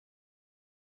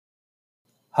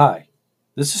Hi,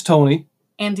 this is Tony,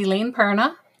 and Elaine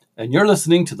Perna. and you're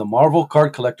listening to the Marvel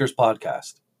Card Collectors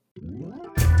Podcast.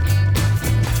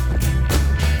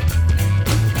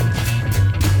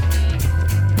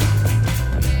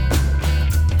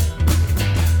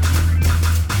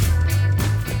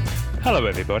 Hello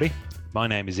everybody, my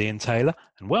name is Ian Taylor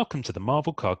and welcome to the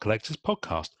Marvel Card Collectors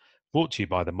Podcast, brought to you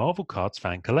by the Marvel Cards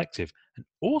Fan Collective, an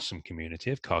awesome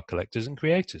community of card collectors and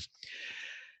creators.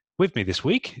 With me this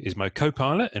week is my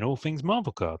co-pilot in all things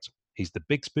Marvel cards. He's the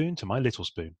big spoon to my little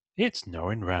spoon. It's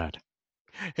Norrin Rad.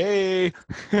 Hey,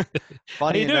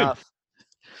 funny you doing? enough,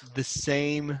 the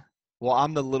same. Well,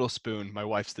 I'm the little spoon. My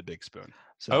wife's the big spoon.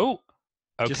 So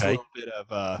Oh, just a okay. little bit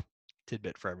of a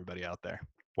tidbit for everybody out there.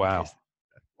 Wow.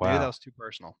 Maybe that Wow. was too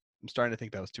personal. I'm starting to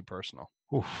think that was too personal.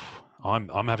 Oof, I'm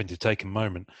having to take a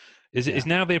moment. Is Yeah.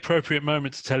 now the appropriate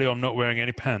moment to tell you I'm not wearing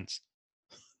any pants?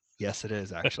 Yes, it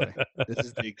is actually. This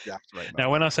is the exact right moment. Now,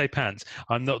 when I say pants,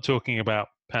 I'm not talking about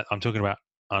pants. I'm talking about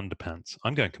underpants.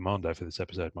 I'm going commando for this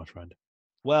episode, my friend.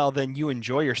 Well, then you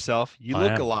enjoy yourself. You I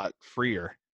look am. a lot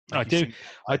freer. I you do. seem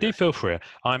I do lighter. feel freer.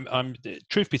 I'm.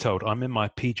 Truth be told, I'm in my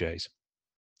PJs.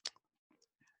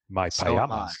 My So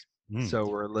am I. pajamas. Mm. So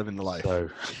we're living the life. So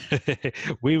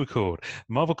we record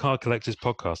Marvel Card Collectors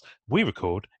Podcast. We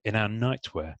record in our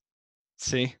nightwear.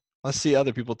 See, let's see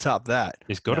other people top that.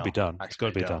 It's got to No, be done. It's got to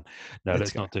actually be don't. done. No, It's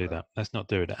let's gonna not do happen. that. Let's not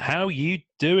do it. How are you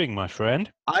doing, my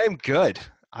friend? I am good.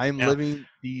 I am Now- living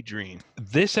the dream.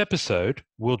 This episode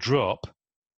will drop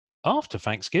after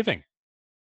Thanksgiving.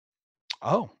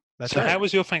 Oh, that's So right. how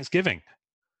was your Thanksgiving?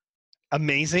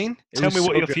 Amazing. It Tell was me what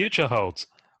so your good. future holds.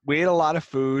 We ate a lot of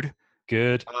food.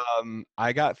 Good.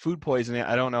 I got food poisoning.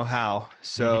 I don't know how.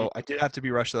 So I did have to be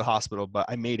rushed to the hospital, but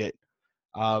I made it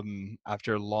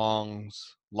after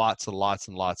lots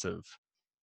and lots of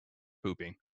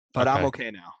pooping. But I'm Okay.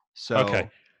 okay now. So Okay.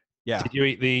 yeah. Did you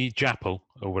eat the japple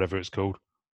or whatever it's called?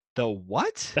 The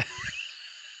what?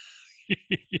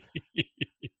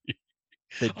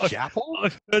 The I've- japple?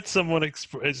 I've heard someone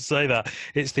say that.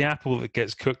 It's the apple that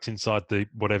gets cooked inside the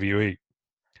whatever you eat.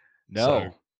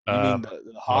 No. You mean um,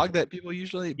 the hog that people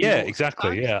usually Yeah, people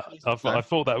exactly. sometimes? Yeah. I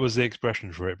thought that was the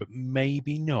expression for it, but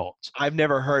maybe not. I've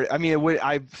never heard. I mean,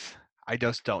 I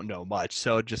just don't know much,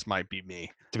 so it just might be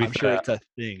me. To be I'm sure fair, it's a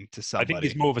thing to I somebody. think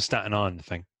it's more of a Staten Island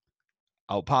thing.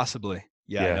 Oh, possibly.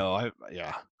 Yeah. Yeah. No.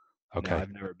 Okay. No,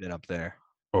 I've never been up there.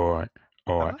 All right.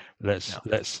 Have I?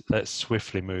 Let's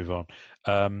swiftly move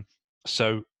on.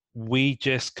 So we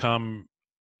just come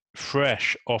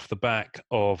fresh off the back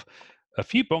of a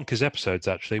few bonkers episodes.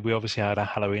 Actually, we obviously had a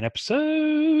Halloween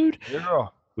episode, Yeah.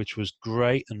 which was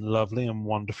great and lovely and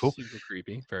wonderful. Super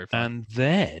creepy. Very fun. And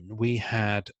then we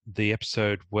had the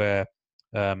episode where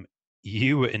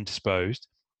you were indisposed,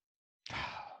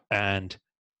 and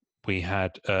we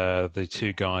had the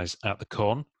two guys at the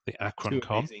con, the Akron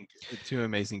Con. Two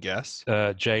amazing guests.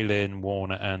 Jaylyn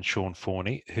Warner and Sean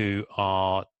Forney, who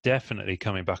are definitely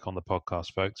coming back on the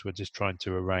podcast, folks. We're just trying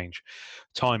to arrange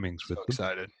timings with So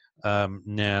them excited.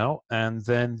 now. And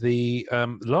then the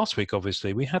last week,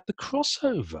 obviously, we had the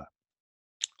crossover.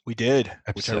 We did,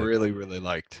 which I Episode. really, really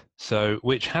liked. So,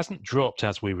 which hasn't dropped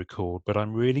as we record, but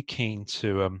I'm really keen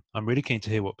to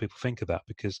hear what people think of that,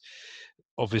 because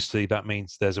obviously that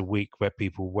means there's a week where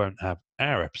people won't have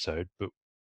our episode, but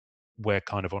we're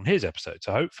kind of on his episode.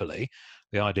 So hopefully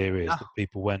the idea is that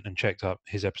people went and checked out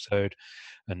his episode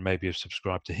and maybe have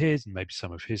subscribed to his, and maybe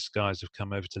some of his guys have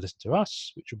come over to listen to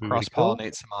us, which would be really cool.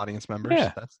 Cross-pollinate some audience members.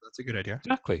 Yeah. That's a good idea.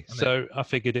 Exactly. I'm in. So I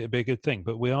figured it'd be a good thing,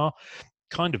 but we are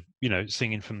kind of,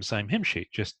 singing from the same hymn sheet,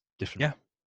 just different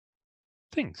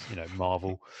things,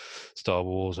 Marvel, Star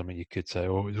Wars. I mean, you could say,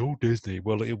 oh, it's all Disney.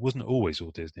 Well, it wasn't always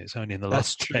all Disney. It's only in the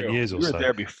last 10 years or we were so.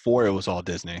 there before it was all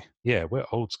Disney. Yeah, we're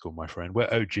old school, my friend. We're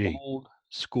OG. Old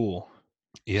school.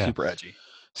 Yeah. Super edgy.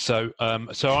 So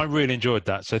I really enjoyed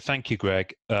that. So thank you,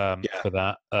 Greg, for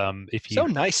that. If you, So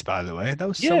nice, by the way. That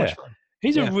was so much fun.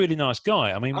 he's a really nice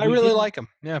guy. I mean, I really like him.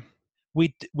 Yeah.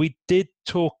 We did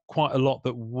talk quite a lot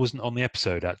that wasn't on the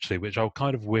episode, actually, which I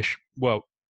kind of wish. Well,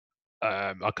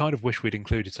 I kind of wish we'd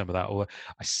included some of that. Although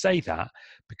I say that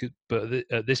but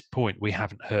at this point we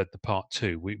haven't heard the part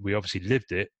 2. We obviously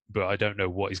lived it, but I don't know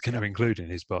what he's going to include in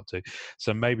his part 2.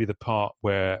 So maybe the part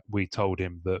where we told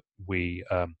him that we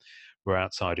were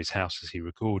outside his house as he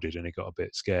recorded, and he got a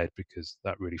bit scared because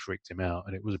that really freaked him out,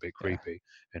 and it was a bit creepy.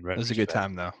 In It was a good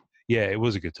time, though. Yeah, it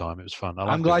was a good time. It was fun.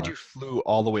 I'm glad you flew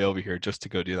all the way over here just to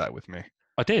go do that with me.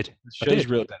 I did. It shows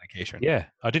real dedication. Yeah,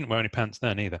 I didn't wear any pants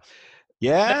then either.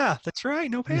 Yeah, that's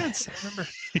right. No pants. I remember.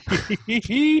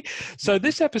 So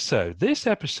this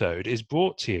episode is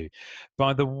brought to you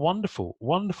by the wonderful,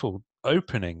 wonderful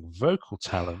opening vocal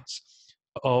talents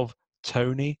of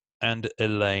Tony and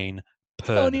Elaine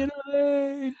Tony Perner, and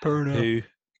Elaine Perna. who,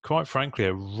 quite frankly,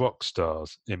 are rock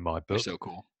stars in my They're book so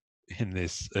cool. in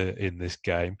this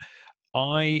game.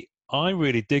 I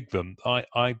really dig them.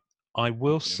 I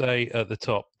will too. say at the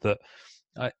top that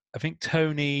I think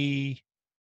Tony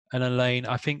and Elaine,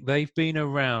 I think they've been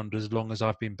around as long as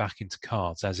I've been back into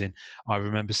cards. As in, I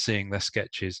remember seeing their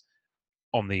sketches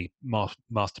on the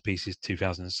Masterpieces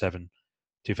 2007,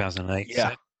 2008 Yeah.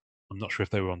 set. I'm not sure if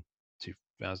they were on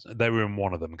 2000. They were in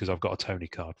one of them because I've got a Tony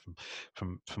card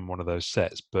from one of those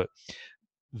sets. But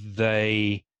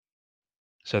they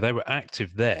were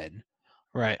active then,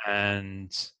 Right. and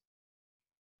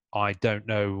I don't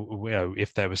know,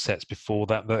 if there were sets before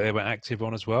that they were active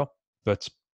on as well. But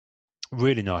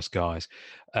really nice guys,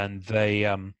 and they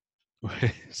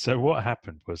so what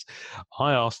happened was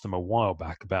I asked them a while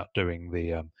back about doing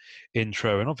the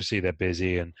intro, and obviously they're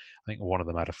busy, and I think one of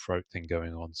them had a throat thing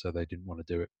going on, so they didn't want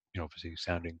to do it, obviously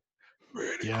sounding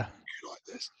really Yeah. like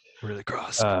this. Really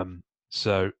cross.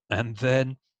 So, and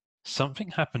then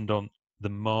something happened on the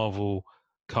Marvel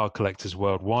Card Collectors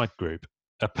Worldwide group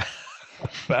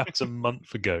about a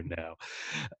month ago now,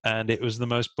 and it was the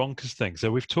most bonkers thing. So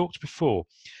we've talked before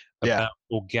about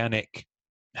organic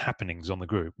happenings on the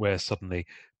group where suddenly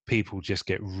people just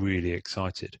get really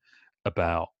excited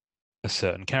about a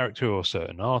certain character or a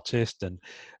certain artist, and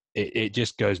it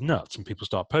just goes nuts and people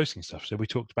start posting stuff. So we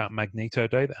talked about Magneto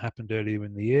Day that happened earlier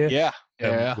in the year.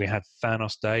 Yeah. We had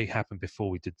Thanos Day happen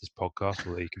before we did this podcast.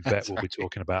 Well, you can bet we'll be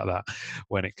talking about that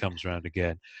when it comes around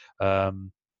again.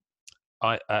 I'm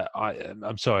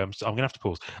sorry, I'm going to have to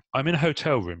pause. I'm in a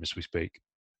hotel room as we speak.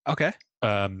 Okay.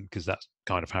 Because that's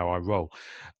kind of how I roll.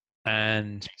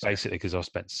 And basically, because I've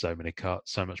spent so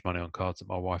much money on cards that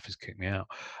my wife has kicked me out.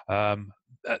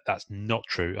 That's not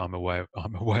true. I'm away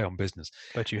on business.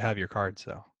 But you have your cards,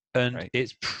 though. And right?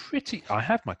 it's pretty. I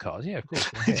have my cards, yeah, of course.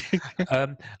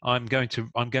 I'm going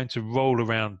to roll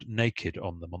around naked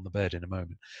on them on the bed in a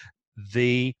moment.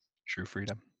 The True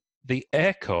freedom. The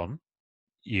aircon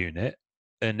unit,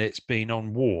 and it's been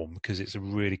on warm because it's a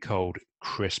really cold,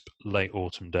 crisp late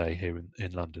autumn day here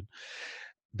in London.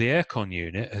 The aircon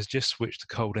unit has just switched to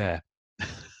cold air.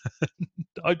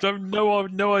 I have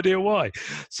no idea why.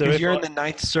 So if you're in the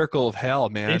ninth circle of hell,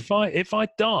 man. If I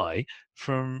die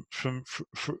from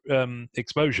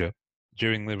exposure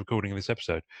during the recording of this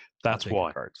episode, that's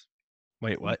why. Cards.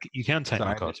 Wait, what? You can take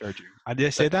my cards. Did I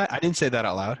say that? I didn't say that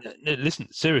out loud. Listen,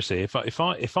 seriously, if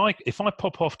I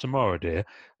pop off tomorrow, dear,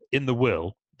 in the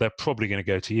will, they're probably going to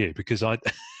go to you because I.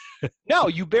 No,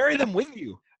 you bury them with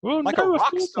you. Well, like no, a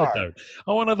rock star. I don't.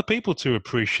 I want other people to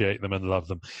appreciate them and love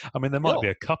them. I mean, there might be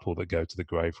a couple that go to the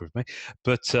grave with me,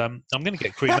 but I'm going to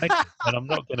get cremated, and I'm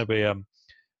not going to be.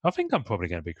 I think I'm probably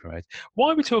going to be cremated.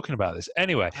 Why are we talking about this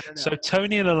anyway? So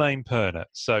Tony and Elaine Perner.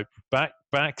 So back.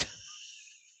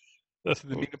 To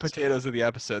the meat and potatoes of the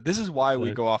episode. This is why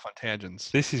we go off on tangents.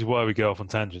 This is why we go off on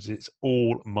tangents. It's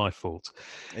all my fault.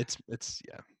 It's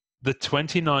The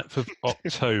 29th of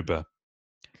October,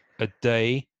 a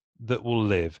day that will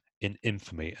live in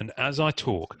infamy. And as I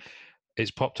talk, it's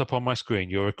popped up on my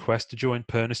screen. Your request to join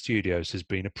Perner Studios has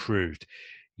been approved.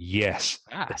 Yes.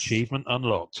 Achievement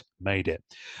unlocked. Made it.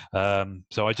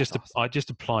 So I just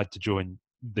applied to join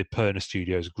the Perner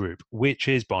Studios group, which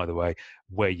is, by the way,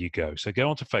 where you go. So go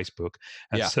onto Facebook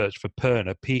and search for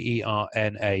Perner,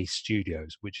 Perna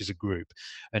Studios, which is a group.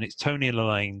 And it's Tony and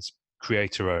Elaine's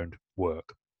creator-owned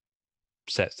work,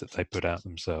 sets that they put out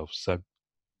themselves. So,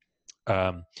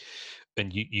 and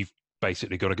you've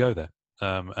basically got to go there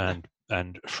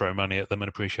and throw money at them and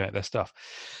appreciate their stuff.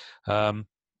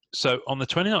 So on the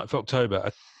 29th of October,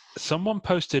 someone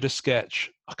posted a sketch.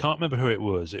 I can't remember who it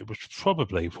was. It was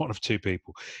probably one of two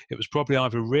people. It was probably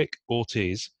either Rick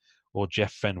Ortiz or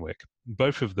Jeff Fenwick.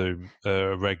 Both of them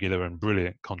are regular and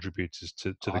brilliant contributors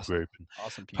to the group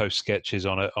and post sketches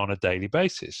on a daily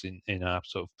basis in our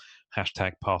sort of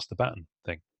hashtag pass the baton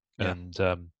thing. Yeah.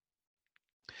 And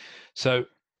so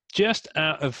just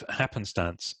out of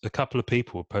happenstance, a couple of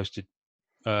people posted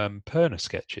Perner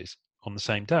sketches on the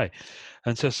same day,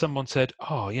 and so someone said,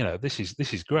 "Oh, this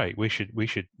is great. We should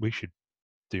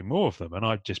do more of them." And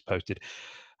I just posted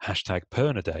hashtag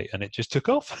Perner Day, and it just took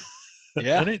off.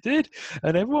 Yeah, and it did,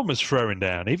 and everyone was throwing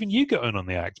down. Even you got in on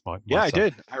the act, Mike. Yeah, I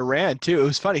did. I ran too. It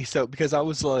was funny. So because I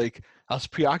was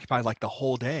preoccupied like the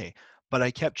whole day, but I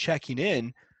kept checking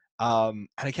in. And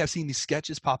I kept seeing these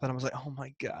sketches pop, and I was like, "Oh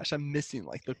my gosh, I'm missing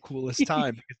like the coolest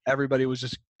time," because everybody was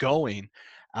just going,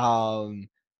 and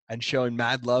showing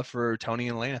mad love for Tony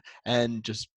and Elena, and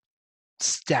just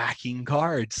stacking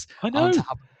cards on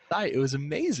top of the site. It was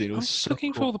amazing. It was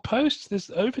looking for all the posts. There's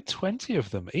over 20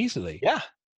 of them easily. Yeah,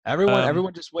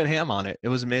 Everyone just went ham on it. It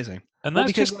was amazing. And Well,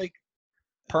 that's because just like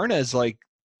Perna is like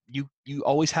you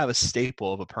always have a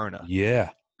staple of a Perna, yeah.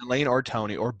 Elaine or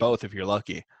Tony or both if you're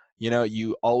lucky.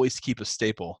 You always keep a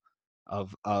staple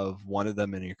of one of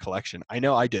them in your collection. I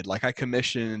know I did. Like I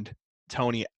commissioned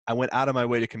Tony. I went out of my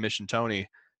way to commission Tony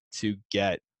to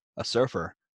get a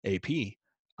Surfer AP.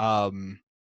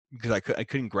 Because I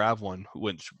couldn't grab one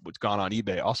which was gone on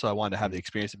eBay. Also, I wanted to have the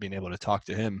experience of being able to talk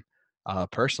to him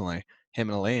personally, him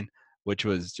and Elaine, which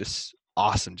was just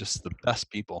awesome. Just the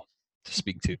best people to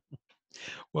speak to.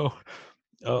 Well,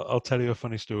 I'll tell you a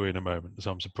funny story in a moment.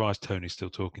 So I'm surprised Tony's still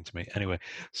talking to me. Anyway,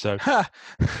 so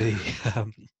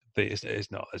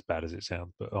it's not as bad as it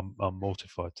sounds, but I'm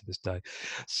mortified to this day.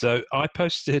 So I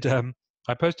posted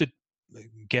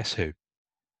guess who?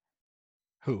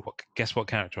 Who? Guess what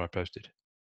character I posted?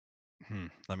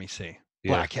 Let me see.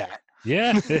 Yeah. Black Cat.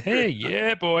 Yeah,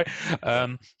 yeah, boy.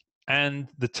 And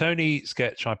the Tony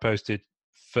sketch I posted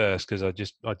first because I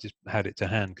just had it to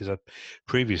hand because I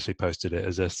previously posted it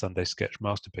as a Sunday Sketch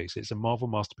Masterpiece. It's a Marvel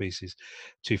Masterpieces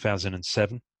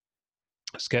 2007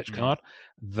 sketch card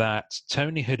that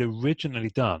Tony had originally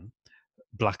done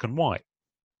black and white.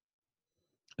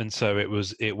 And so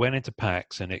it went into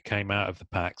packs and it came out of the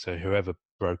pack. So whoever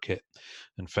broke it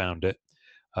and found it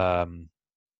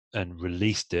and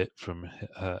released it from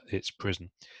its prison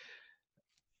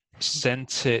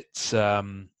sent it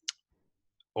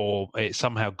or it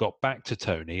somehow got back to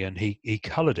Tony and he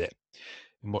colored it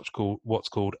in what's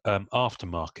called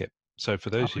aftermarket. So for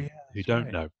those who don't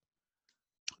know,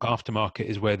 aftermarket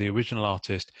is where the original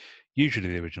artist, usually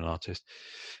the original artist,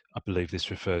 I believe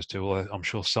this refers to, although I'm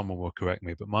sure someone will correct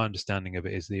me, but my understanding of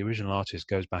it is the original artist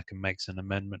goes back and makes an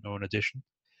amendment or an addition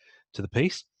to the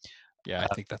piece. Yeah,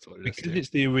 I think that's what it is. Because it's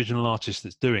the original artist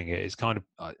that's doing it, it's kind of,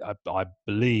 I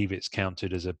believe it's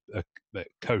counted as a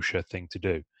kosher thing to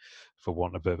do, for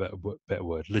want of a better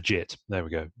word. Legit. There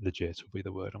we go. Legit will be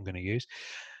the word I'm going to use.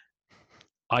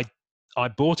 I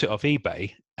bought it off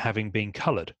eBay having been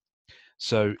coloured.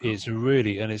 So it's a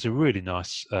really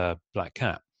nice black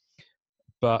cat.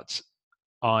 But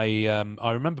I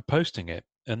remember posting it,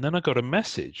 and then I got a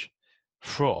message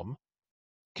from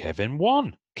Kevin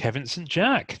St.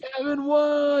 Jack. Kevin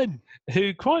won.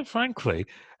 Who, quite frankly,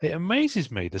 it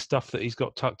amazes me the stuff that he's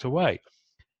got tucked away.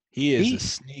 He's a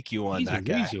sneaky one. That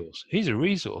guy. He's a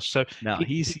resource. So no,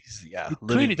 he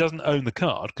clearly doesn't own the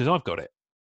card because I've got it.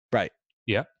 Right.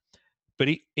 Yeah. But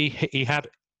he had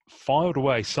filed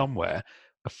away somewhere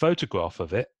a photograph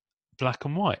of it, black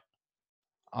and white.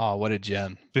 Oh, what a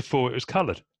gem! Before it was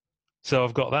coloured. So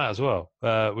I've got that as well,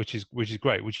 which is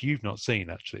great, which you've not seen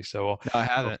actually. So no, I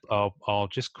haven't. I'll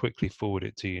just quickly forward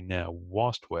it to you now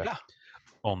whilst we're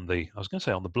on the. I was going to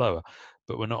say on the blower,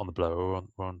 but we're not on the blower.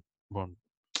 We're on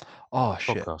oh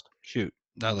podcast. Shoot,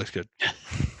 that looks good.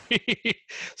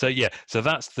 So yeah, so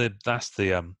that's the black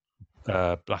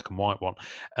and white one,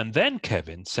 and then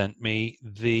Kevin sent me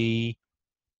this.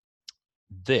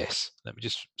 Let me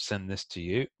just send this to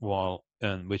you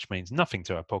which means nothing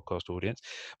to our podcast audience.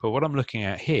 But what I'm looking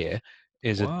at here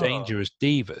is a Dangerous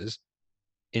Divas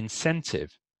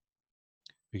incentive,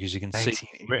 because you can see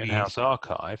Rittenhouse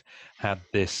Archive had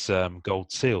this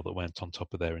gold seal that went on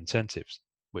top of their incentives,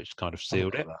 which kind of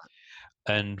sealed it.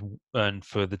 And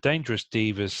for the Dangerous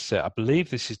Divas set, I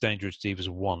believe this is Dangerous Divas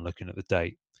 1, looking at the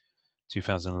date,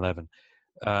 2011.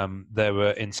 There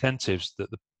were incentives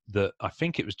that I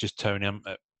think it was just Tony. I'm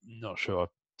not sure. I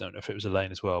don't know if it was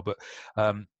Elaine as well, but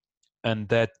and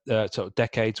they're sort of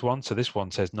decades one. So this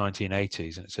one says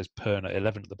 1980s, and it says Perna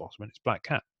 11 at the bottom, and it's Black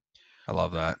Cat. I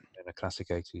love that. In a classic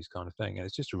 80s kind of thing, and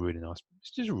it's just a really nice,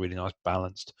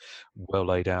 balanced, well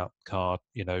laid out card.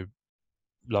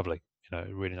 Lovely.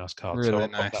 Really nice card. Really so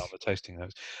nice. I'll put that on the tasting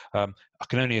notes. I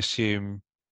can only assume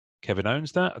Kevin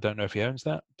owns that. I don't know if he owns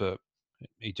that, but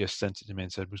he just sent it to me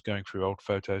and said was going through old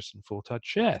photos and thought I'd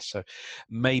share. So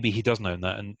maybe he doesn't own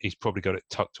that, and he's probably got it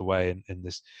tucked away in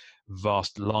this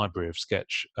vast library of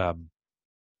sketch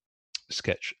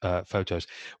photos,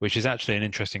 which is actually an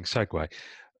interesting segue.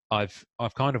 I've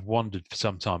kind of wondered for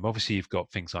some time. Obviously, you've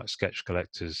got things like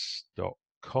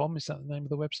sketchcollectors.com. Is that the name of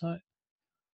the website?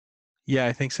 Yeah,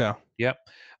 I think so. Yep.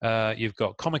 You've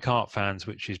got Comic Art Fans,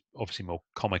 which is obviously more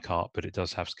comic art, but it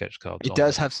does have sketch cards. It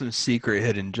does have some secret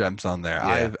hidden gems on there.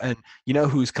 Yeah. And you know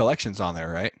whose collection's on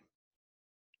there, right?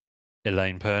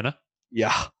 Elaine Perna.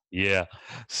 Yeah. Yeah.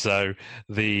 So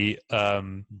the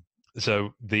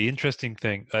interesting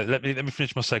thing. Let me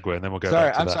finish my segue, and then we'll go.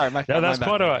 Sorry, back to I'm that. sorry. That's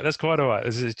quite all right. That's quite all right.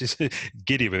 This is just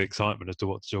giddy with excitement as to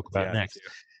what to talk about next.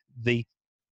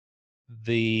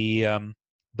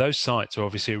 Those sites are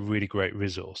obviously a really great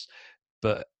resource,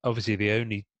 but obviously the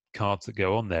only cards that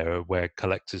go on there are where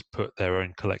collectors put their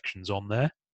own collections on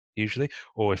there, usually,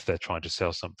 or if they're trying to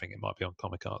sell something, it might be on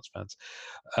Comic Arts Fans.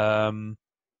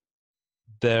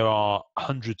 There are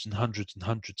hundreds and hundreds and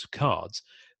hundreds of cards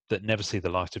that never see the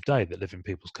light of day, that live in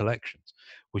people's collections,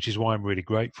 which is why I'm really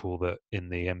grateful that in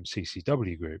the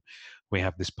MCCW group, we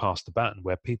have this pass the baton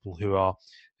where people who are,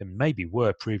 and maybe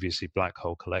were previously black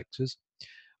hole collectors,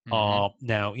 are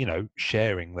now,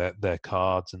 sharing their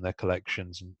cards and their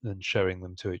collections and showing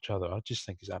them to each other. I just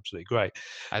think it's absolutely great.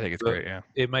 I think it's But great, yeah.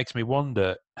 it makes me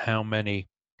wonder how many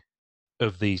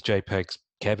of these JPEGs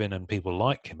Kevin and people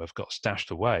like him have got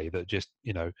stashed away that just,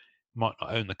 might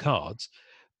not own the cards,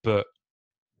 but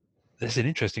there's an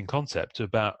interesting concept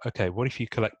about, okay, what if you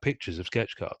collect pictures of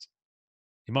sketch cards?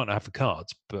 You might not have the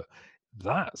cards, but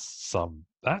that's some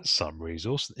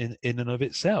resource in and of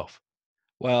itself.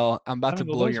 Well, I'm about to Having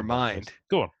all blow those your in one place. mind.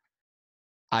 Go on.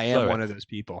 I am Blow one it. of those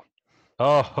people.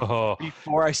 Oh,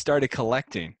 Before I started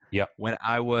collecting, Yep. when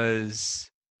I was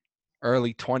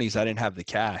early 20s, I didn't have the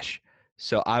cash.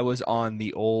 So I was on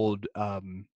the old, I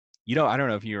don't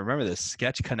know if you remember this,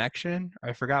 Sketch Connection.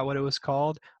 I forgot what it was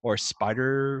called. Or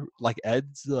Spider, like Ed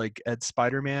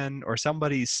Spider-Man, or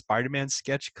somebody's Spider-Man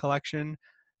sketch collection.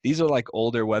 These are like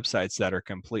older websites that are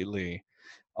completely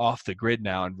off the grid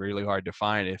now and really hard to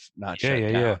find if not shut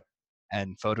down. Yeah.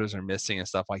 And photos are missing and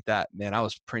stuff like that. Man, I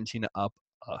was printing up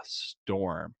a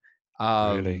storm.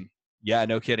 Really? Yeah,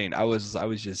 no kidding. I was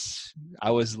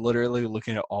literally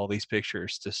looking at all these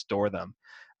pictures to store them.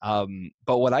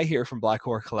 But what I hear from black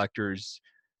hole collectors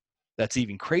that's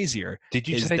even crazier Did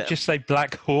you is that just say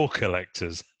black hole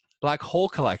collectors? black hole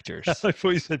collectors. I thought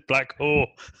you said black hole.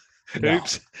 No,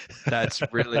 Oops. that's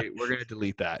really, we're going to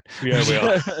delete that. Yeah, we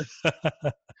are.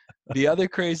 The other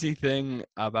crazy thing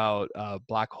about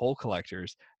black hole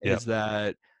collectors is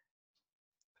that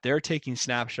they're taking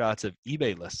snapshots of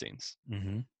eBay listings.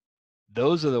 Mm-hmm.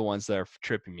 Those are the ones that are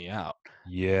tripping me out.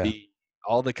 Yeah.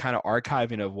 All the kind of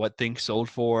archiving of what things sold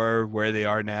for, where they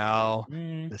are now,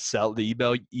 the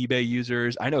eBay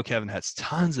users. I know Kevin has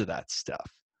tons of that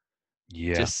stuff.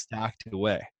 Yeah. Just stacked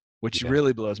away, which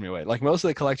really blows me away. Like most of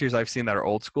the collectors I've seen that are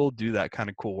old school do that kind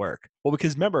of cool work. Well,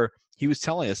 because remember, he was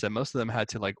telling us that most of them had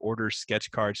to like order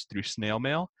sketch cards through snail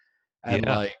mail and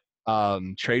like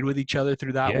trade with each other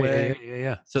through that way.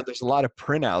 Yeah. So there's a lot of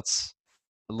printouts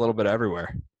a little bit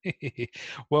everywhere.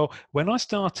 Well, when I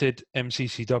started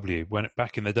MCCW,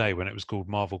 back in the day when it was called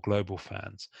Marvel Global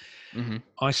Fans,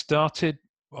 I started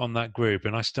on that group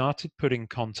and I started putting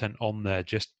content on there.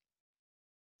 Just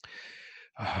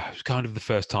it was kind of the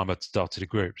first time I'd started a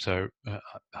group, so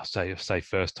I'll say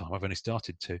first time. I've only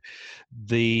started two.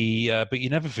 But you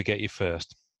never forget your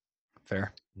first.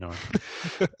 Fair. No.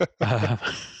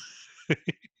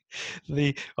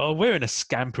 We're in a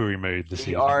scampery mood this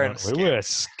evening. We're in a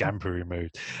scampery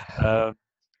mood.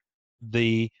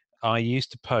 I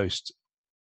used to post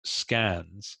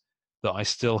scans that I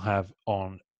still have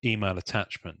on email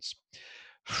attachments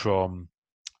from.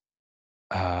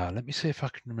 Let me see if I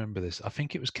can remember this. I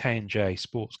think it was K&J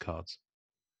Sports Cards.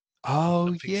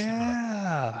 Oh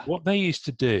yeah. Similar. What they used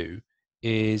to do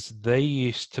is they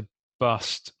used to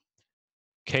bust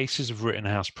cases of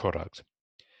Rittenhouse product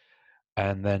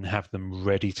and then have them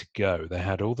ready to go. They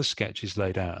had all the sketches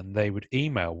laid out and they would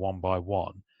email one by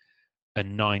one a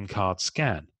 9-card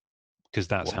scan because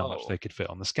that's how much they could fit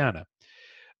on the scanner.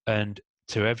 And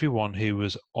to everyone who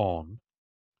was on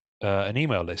an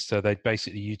email list, so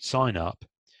you'd sign up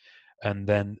and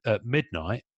then at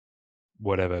midnight,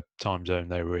 whatever time zone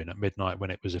they were in, at midnight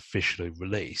when it was officially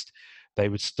released, they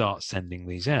would start sending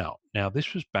these out. Now,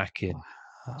 this was back in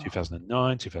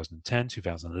 2009, 2010,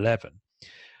 2011.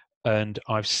 And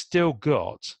I've still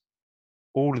got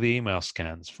all of the email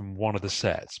scans from one of the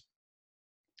sets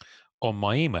on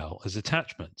my email as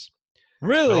attachments.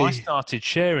 Really? So I started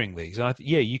sharing these.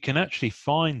 You can actually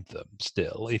find them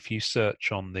still if you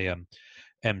search on the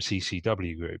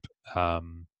MCCW group.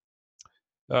 I'm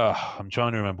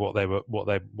trying to remember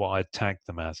what I tagged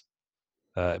them as.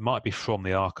 It might be from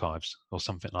the archives or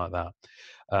something like that.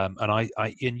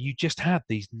 And you just had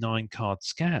these 9-card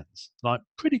scans, like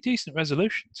pretty decent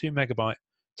resolution, 2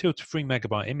 to 3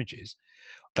 megabyte images.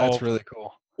 That's really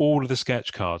cool. All of the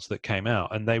sketch cards that came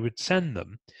out, and they would send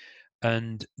them,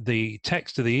 and the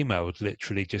text of the email would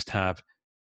literally just have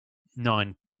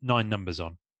nine numbers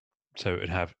on. So it would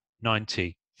have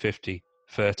 90, 50,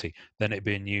 30. Then it'd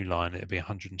be a new line. It'd be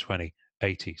 120.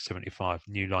 80, 75,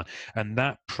 new line. And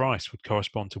that price would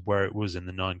correspond to where it was in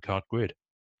the 9-card grid.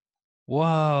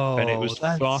 Whoa. And it was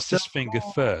fastest finger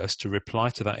first to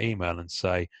reply to that email and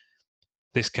say,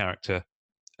 this character,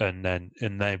 and then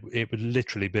it would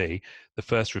literally be the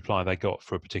first reply they got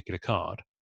for a particular card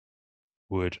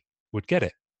would get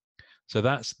it. So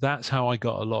that's how I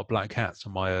got a lot of black hats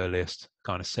on my earliest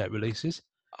kind of set releases.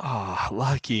 Oh,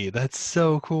 lucky. That's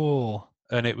so cool.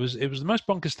 And it was the most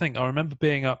bonkers thing. I remember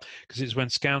being up because it's when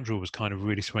Scoundrel was kind of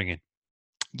really swinging.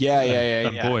 Yeah,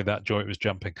 And boy, that joint was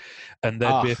jumping. And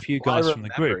there'd be a few guys from the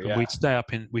group, and we'd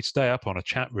stay up on a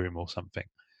chat room or something,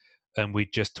 and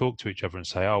we'd just talk to each other and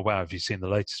say, "Oh wow, have you seen the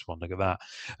latest one? Look at that!"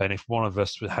 And if one of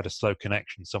us had a slow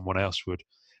connection, someone else would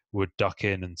duck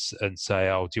in and say,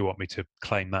 "Oh, do you want me to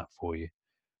claim that for you?"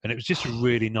 And it was just a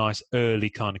really nice early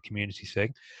kind of community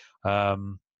thing.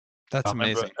 That's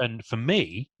amazing. And for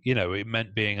me, it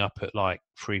meant being up at like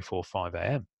 3, 4, 5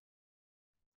 a.m.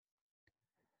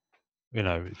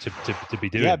 To be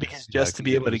doing because this, just to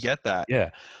be able to get that. Yeah.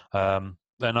 And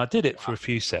I did it for a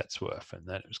few sets worth, and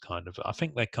then it was kind of, I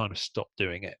think they kind of stopped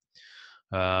doing it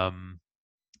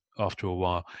after a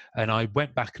while. And I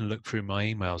went back and looked through my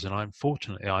emails, and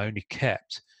unfortunately I only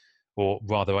kept, or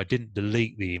rather I didn't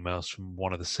delete the emails from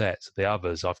one of the sets. The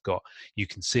others you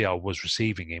can see I was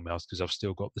receiving emails because I've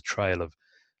still got the trail of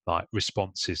like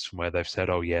responses from where they've said,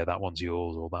 "Oh yeah, that one's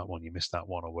yours," or "That one, you missed that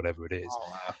one," or whatever it is.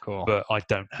 Oh, wow, cool. But I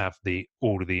don't have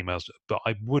all of the emails, but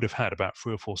I would have had about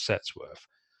 3 or 4 sets worth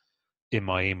in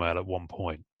my email at one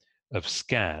point of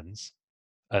scans,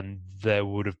 and there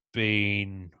would have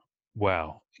been,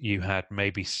 you had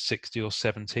maybe 60 or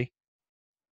 70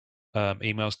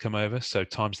 emails come over. So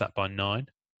times that by 9,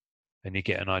 and you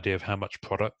get an idea of how much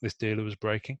product this dealer was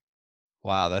breaking.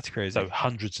 Wow, that's crazy. So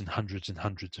hundreds and hundreds and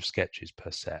hundreds of sketches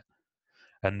per set.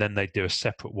 And then they do a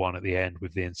separate one at the end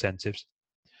with the incentives.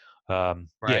 Right.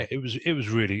 Yeah, it was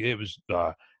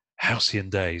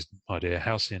halcyon days, my dear,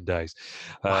 halcyon days,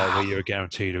 where you're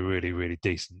guaranteed a really, really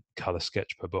decent color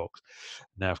sketch per box.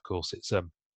 Now, of course, it's a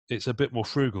bit more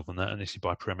frugal than that, and this is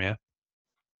by Premiere.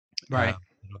 Right.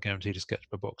 You're not guaranteed a sketch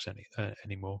per box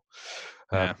anymore.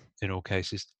 Yeah. In all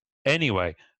cases.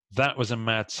 Anyway, that was a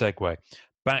mad segue.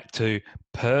 Back to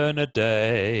Perna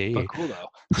Day. But cool though.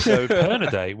 So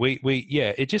Perna Day,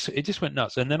 it just went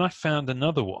nuts. And then I found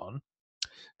another one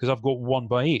because I've got one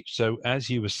by each. So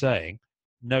as you were saying,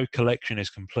 no collection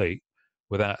is complete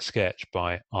without a sketch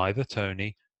by either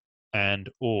Tony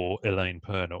or Elaine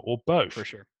Perna, or both. For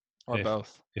sure. Or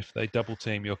both. If they double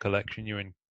team your collection, you're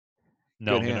in.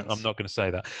 No, I'm not going to say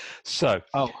that. So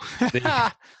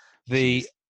the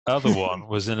other one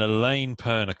was an Elaine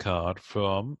Perna card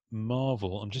from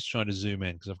Marvel. I'm just trying to zoom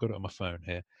in because I've got it on my phone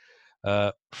here.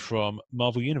 From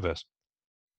Marvel Universe.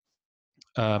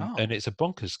 And it's a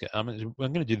bonkers sketch. I'm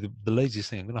going to do the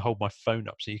laziest thing. I'm going to hold my phone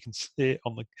up so you can see it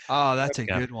on the. Oh, that's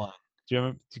webcam. A good one. Do you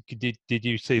remember? Did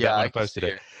you see that when I posted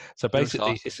it? So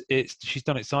basically, it's she's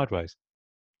done it sideways.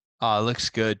 Oh, it looks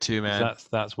good too, man.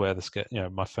 That's where the sketch.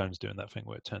 My phone's doing that thing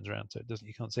where it turns around, so it doesn't.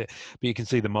 You can't see it, but you can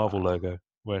see the Marvel logo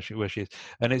where she is,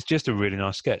 and it's just a really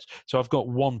nice sketch. So I've got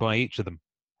one by each of them.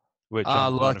 Which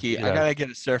lucky! I gotta get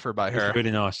a surfer by her. It's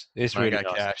really nice. It's really nice.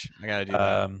 Cash. I gotta do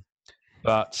that.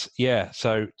 But yeah,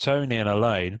 so Tony and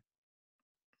Elaine,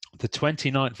 the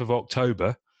 29th of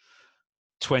October,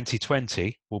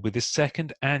 2020, will be the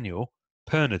second annual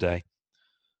Perna Day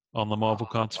on the Marvel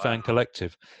Cards Fan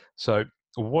Collective. So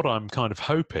what I'm kind of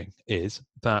hoping is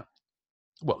that,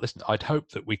 well, listen, I'd hope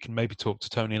that we can maybe talk to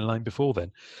Tony and Elaine before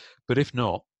then, but if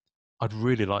not, I'd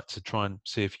really like to try and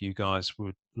see if you guys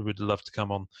would love to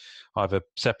come on either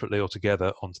separately or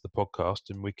together onto the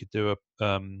podcast, and we could do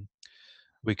an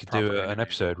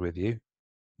episode with you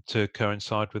to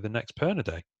coincide with the next Perna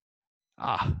Day.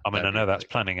 I mean, I know that's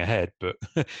planning ahead, but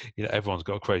everyone's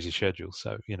got a crazy schedule,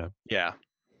 so yeah,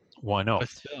 why not? But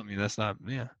still, I mean, that's not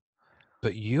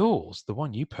But yours, the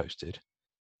one you posted,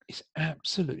 is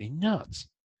absolutely nuts.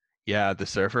 Yeah, the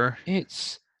surfer.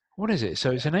 What is it?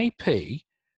 So it's an AP.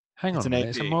 Hang on a minute.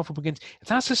 It's a Marvel Begins.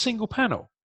 That's a single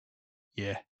panel.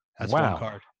 Yeah, that's one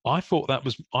card. I thought that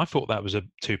was a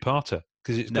two-parter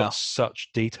because it's got such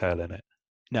detail in it.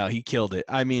 No, he killed it.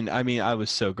 I mean, I was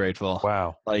so grateful.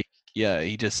 Wow. Like, yeah,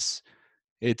 he just,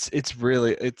 it's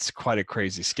quite a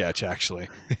crazy sketch actually.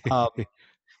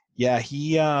 Yeah,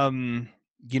 he,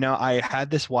 I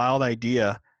had this wild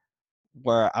idea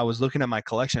where I was looking at my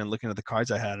collection and looking at the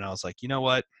cards I had, and I was like, you know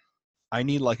what? I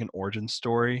need like an origin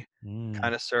story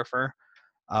kind of surfer.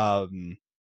 And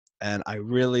I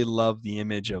really love the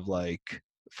image of like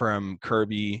from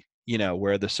Kirby,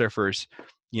 where the surfers,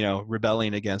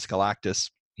 rebelling against Galactus.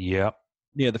 Yep.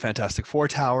 The Fantastic Four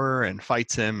tower and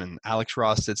fights him, and Alex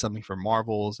Ross did something for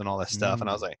Marvels and all that stuff. And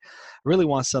I was like, I really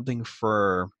want something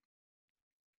for,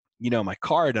 my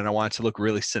card, and I want it to look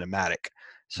really cinematic.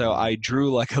 So I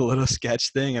drew like a little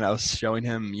sketch thing, and I was showing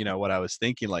him, what I was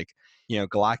thinking, like,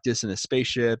 Galactus in a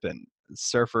spaceship and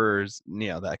surfers,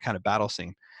 that kind of battle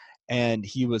scene. And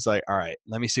he was like, all right,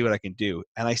 let me see what I can do.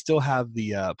 And I still have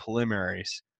the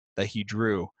preliminaries that he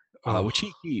drew, Oh, which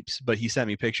he keeps, but he sent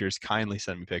me pictures, kindly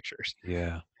sent me pictures.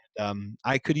 yeah.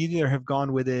 I could either have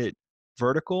gone with it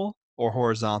vertical or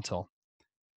horizontal.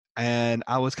 And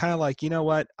I was kind of like, you know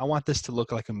what? I want this to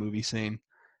look like a movie scene.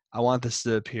 I want this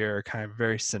to appear kind of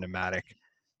very cinematic.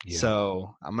 Yeah.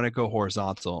 So I'm going to go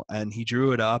horizontal. And he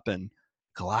drew it up, and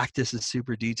Galactus is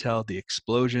super detailed. The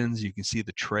explosions, you can see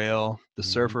the trail. The Mhm.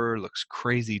 surfer looks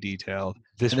crazy detailed.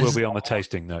 This And will this is be on the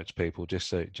tasting notes, people, just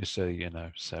so you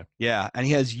know. So Yeah, and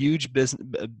he has huge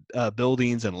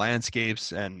buildings and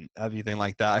landscapes and everything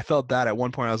like that. I felt that at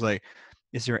one point. I was like,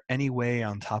 "Is there any way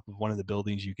on top of one of the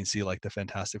buildings you can see like the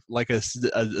Fantastic, like a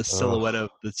silhouette of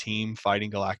the team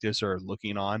fighting Galactus or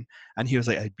looking on?" And he was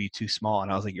like, "I'd be too small."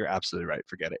 And I was like, "You're absolutely right.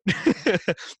 Forget it."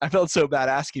 I felt so bad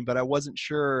asking, but I wasn't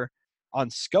sure on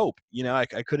scope. You know, I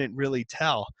couldn't really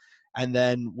tell. And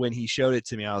then when he showed it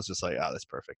to me, I was just like, "Oh, that's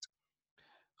perfect."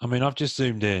 I mean, I've just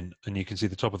zoomed in, and you can see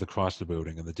the top of the Chrysler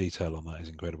Building, and the detail on that is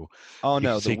incredible. Oh You can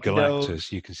no, the see windows.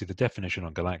 Galactus. You can see the definition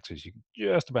on Galactus. You can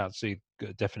just about see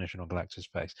the definition on Galactus'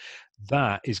 face.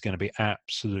 That is going to be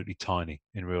absolutely tiny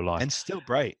in real life. And still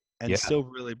bright, and Yeah. still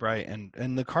really bright,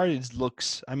 and the card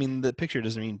looks, I mean, the picture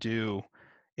doesn't even do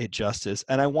it justice.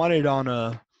 And I wanted on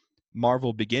a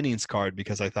Marvel Beginnings card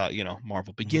because I thought, you know,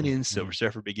 Marvel Beginnings, Silver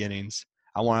Surfer Beginnings,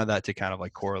 I wanted that to kind of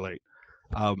like correlate.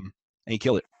 And he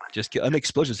killed it. And the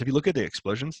explosions, if you look at the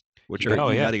explosions, which are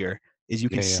Oh, even yeah. nuttier, is you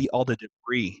can Yeah, yeah. see all the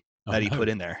debris I that he know. put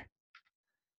in there.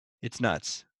 It's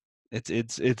nuts.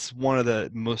 It's one of the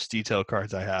most detailed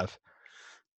cards I have.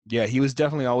 Yeah, he was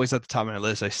definitely always at the top of my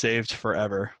list. I saved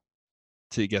forever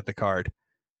to get the card,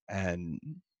 and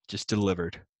just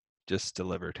delivered.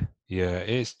 Yeah,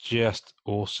 it's just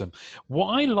awesome. What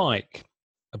I like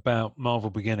about Marvel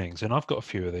Beginnings, and I've got a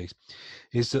few of these,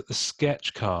 is that the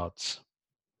sketch cards,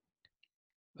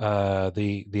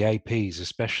 the APs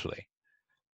especially,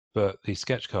 but the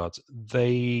sketch cards,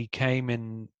 they came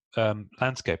in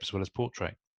landscape as well as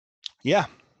portrait. Yeah,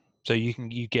 So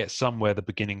you get somewhere the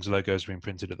Beginnings logo has been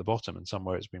printed at the bottom, and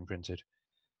somewhere it's been printed.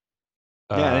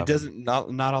 yeah, and it doesn't,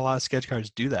 not a lot of sketch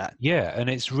cards do that. Yeah, and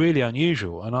it's really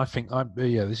unusual, and I think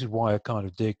this is why I kind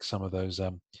of dig some of those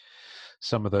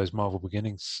Marvel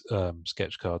Beginnings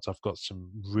sketch cards. I've got some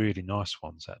really nice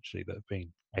ones actually that have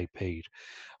been AP'd.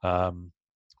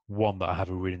 One that I have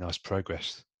a really nice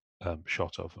progress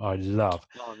shot of. I love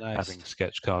Oh, nice. having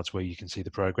sketch cards where you can see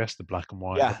the progress, the black and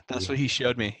white. Yeah, that's what he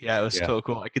showed me. Yeah, it was so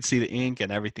cool. I could see the ink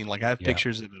and everything. Like I have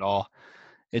pictures of it all.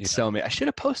 It's so amazing. I should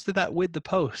have posted that with the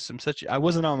post. I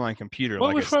wasn't on my computer. Well,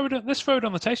 like let's throw it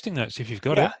on the tasting notes if you've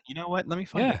got it. You know what? Let me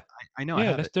find it. I know I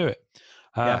have let's it. do it.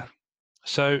 Yeah.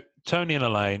 So Tony and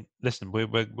Elaine, listen, we're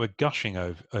gushing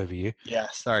over you. Yeah,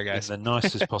 sorry guys. In the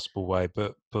nicest possible way,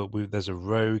 but there's a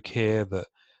rogue here that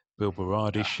Bill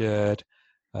Berardi shared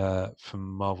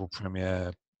from Marvel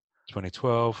Premiere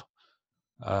 2012.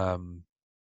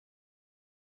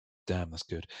 Damn, that's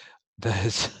good.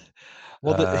 There's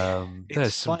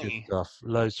there's some funny. good stuff.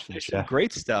 Loads from There's Jeff. some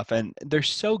great stuff, and they're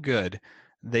so good.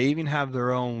 They even have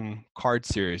their own card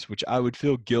series, which I would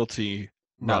feel guilty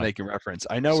not making reference.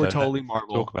 I know we're totally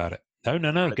Marvel. Talk about it.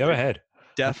 No. Go ahead.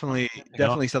 Definitely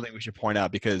something we should point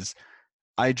out because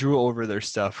I drew over their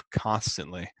stuff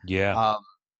constantly. Yeah.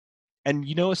 And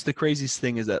you know what's the craziest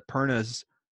thing is that Perna's,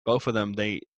 both of them,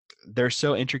 they're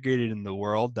so integrated in the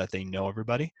world that they know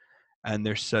everybody, and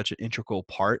they're such an integral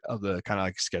part of the kind of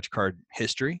like sketch card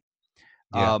history.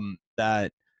 Yeah.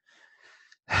 That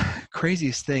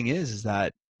craziest thing is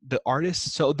that the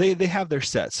artists, so they have their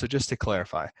sets. So just to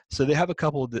clarify, so they have a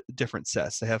couple of different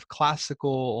sets. They have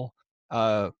classical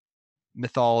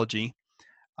mythology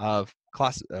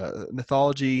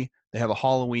mythology. They have a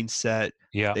Halloween set.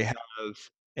 Yeah. They have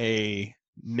a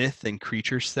myth and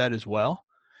creature set as well.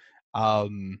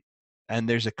 And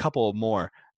there's a couple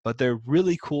more, but they're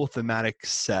really cool thematic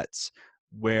sets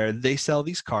where they sell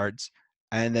these cards,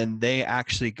 and then they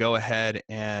actually go ahead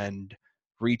and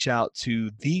reach out to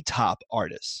the top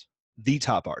artists.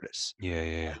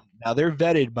 Yeah. Now they're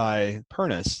vetted by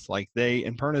Pernis. Like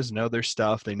Pernis know their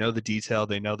stuff. They know the detail.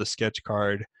 They know the sketch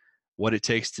card, what it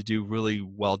takes to do really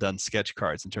well done sketch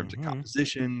cards in terms of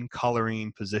composition,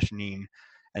 coloring, positioning,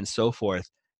 and so forth.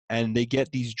 And they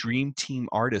get these dream team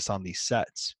artists on these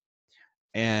sets.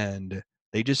 And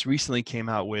they just recently came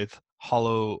out with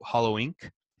Hollow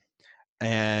Ink,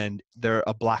 and they're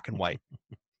a black and white.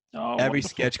 Every wonderful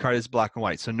sketch card is black and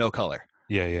white, so no color.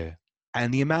 Yeah.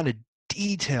 And the amount of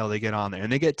detail they get on there,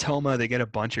 and they get Toma, they get a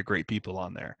bunch of great people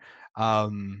on there.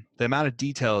 The amount of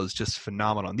detail is just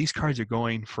phenomenal. And these cards are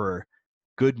going for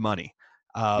good money.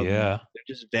 Yeah. They're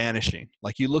just vanishing.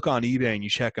 Like you look on eBay and you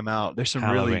check them out. There's some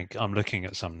Hallow really Ink. I'm looking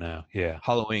at some now. Yeah.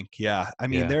 Hollow Ink, yeah. I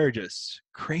mean, Yeah. they're just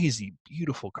crazy,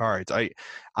 beautiful cards. I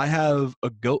have a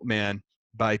Goatman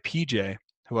by PJ,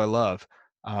 who I love,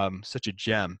 such a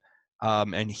gem.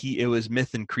 And it was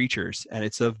Myth and Creatures, and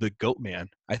it's of the Goatman.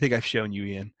 I think I've shown you,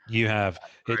 Ian. You have.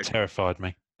 It Card. terrified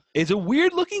me. It's a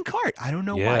weird looking card. I don't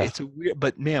know why. Yeah. It's a weird,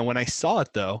 but man, when I saw it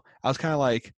though, I was kind of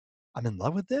like, I'm in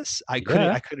love with this. I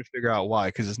Yeah. couldn't figure out why,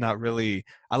 because it's not really.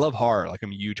 I love horror. Like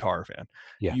I'm a huge horror fan.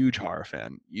 Yeah. Huge horror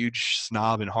fan. Huge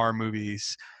snob in horror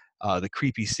movies. The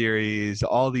Creepy series,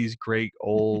 all these great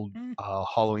old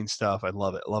Halloween stuff. I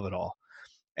love it. Love it all.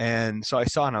 And so I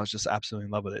saw it and I was just absolutely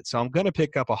in love with it. So I'm going to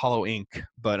pick up a Hollow Ink,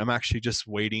 but I'm actually just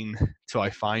waiting till I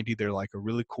find either like a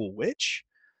really cool witch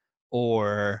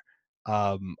or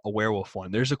a werewolf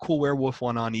one. There's a cool werewolf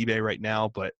one on eBay right now,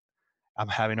 but I'm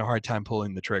having a hard time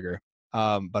pulling the trigger.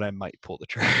 But I might pull the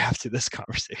trigger after this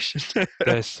conversation.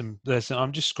 there's some.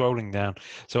 I'm just scrolling down.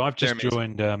 So I've just They're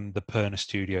amazing. joined the Perna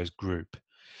Studios group.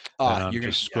 And I'm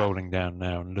just Yeah. scrolling down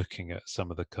now and looking at some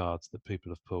of the cards that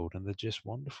people have pulled, and they're just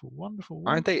wonderful, wonderful.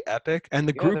 Aren't they epic? And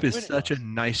the Yeah, group they're is really such a nice.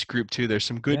 nice group too. There's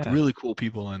some good, Yeah. really cool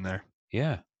people in there.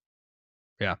 Yeah.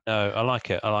 Yeah. No, I like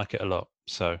it. I like it a lot.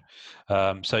 So,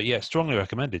 so yeah, strongly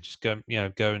recommended. Just go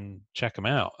and check them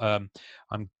out.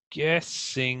 I'm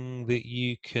guessing that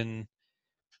you can.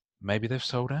 Maybe they've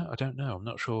sold out. I don't know. I'm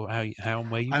not sure how and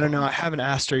where you. I don't know. I haven't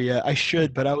asked her yet. I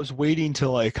should, but I was waiting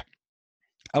to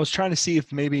I was trying to see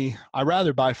if maybe I'd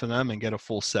rather buy from them and get a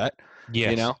full set,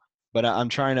 Yes. you know, but I'm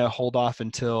trying to hold off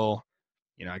until,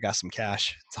 I got some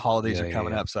cash. The holidays are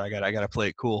coming up, so I got to play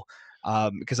it cool.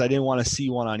 Because I didn't want to see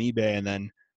one on eBay and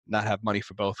then not have money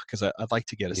for both, because I'd like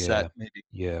to get a set maybe,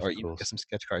 Yeah, or of course. get some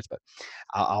sketch cards, but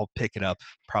I'll pick it up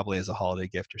probably as a holiday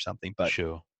gift or something. But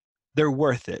Sure. they're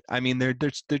worth it. I mean, they're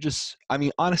just. I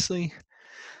mean, honestly,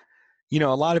 a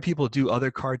lot of people do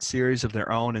other card series of their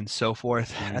own and so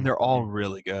forth, and they're all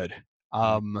really good.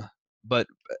 But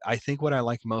I think what I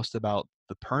like most about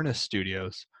the Perna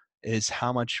Studios is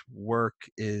how much work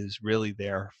is really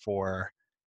there for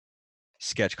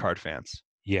sketch card fans.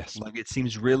 Yes. Like it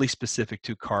seems really specific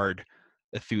to card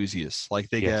enthusiasts. Like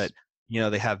they get,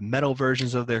 they have metal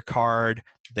versions of their card.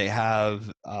 They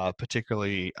have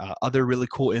particularly other really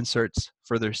cool inserts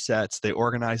for their sets. They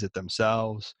organize it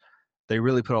themselves. They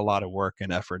really put a lot of work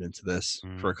and effort into this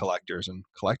for collectors, and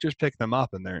collectors pick them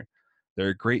up, and they're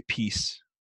a great piece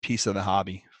of the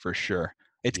hobby for sure.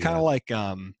 It's kind of like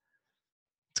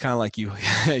you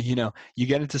you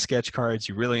get into sketch cards,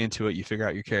 you're really into it, you figure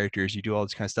out your characters, you do all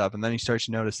this kind of stuff, and then you start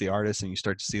to notice the artists and you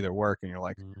start to see their work, and you're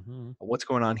like, what's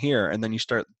going on here? And then you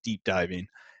start deep diving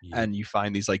and you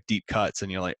find these like deep cuts,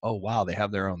 and you're like, oh wow, they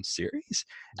have their own series,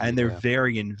 and they're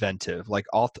very inventive, like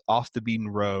off the beaten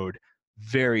road.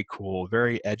 Very cool,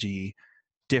 very edgy,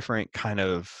 different kind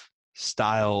of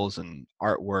styles and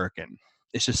artwork, and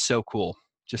it's just so cool.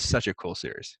 Just such a cool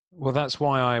series. Well, that's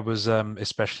why I was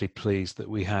especially pleased that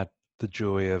we had the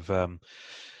joy of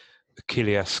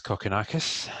Kilias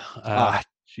Kokonakis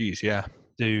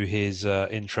do his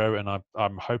intro, and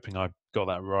I'm hoping I got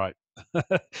that right.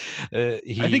 I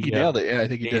think you nailed it. Yeah, I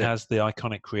think you did. He has the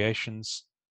Iconic Creations,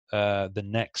 the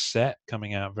next set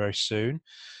coming out very soon,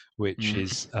 which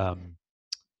is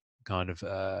kind of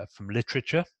from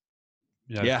literature,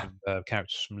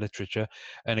 characters from literature.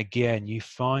 And again, you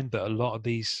find that a lot of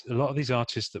these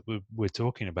artists that we're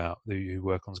talking about who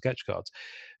work on sketch cards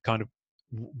kind of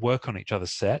work on each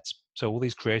other's sets. So all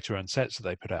these creator-owned sets that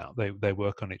they put out, they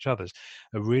work on each other's.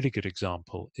 A really good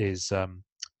example is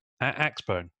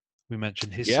Axbone. We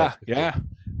mentioned his set before.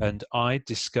 And I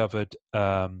discovered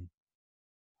some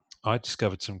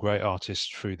great artists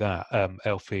through that.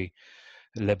 Elfie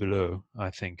Lebelou, I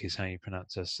think is how you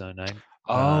pronounce her surname.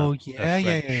 A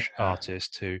French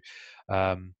artist who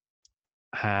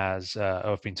has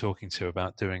I've been talking to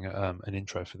about doing an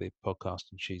intro for the podcast,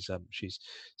 and she's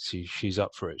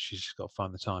up for it. She's just got to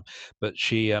find the time. But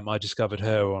I discovered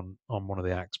her on one of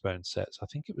the Axbone sets. I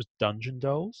think it was Dungeon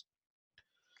Dolls.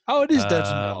 Oh, it is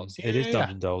Dungeon Dolls. It is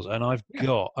Dungeon Dolls, and I've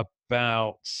got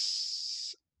about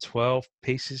 12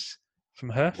 pieces from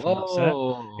her from that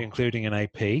set, including an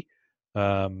AP.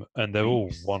 And they're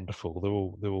all wonderful. They're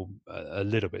all a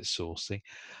little bit saucy.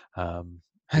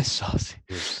 Saucy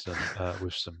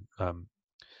with some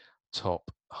top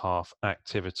half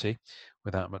activity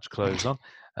without much clothes on,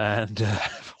 and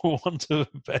for want of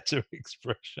a better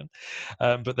expression,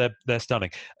 but they're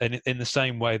stunning. And in the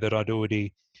same way that I'd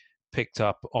already picked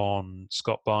up on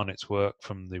Scott Barnett's work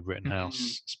from the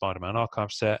Rittenhouse Spider-Man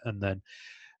Archive set, and then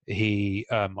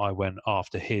I went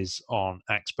after his on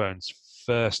Axebone's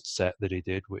first set that he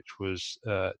did, which was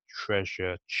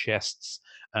Treasure Chests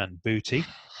and Booty.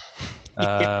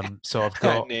 So I've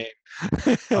got name.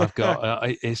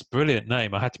 it's a brilliant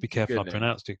name. I had to be careful I Good name.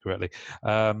 pronounced it correctly.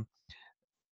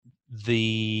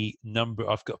 The number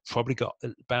I've probably got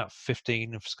about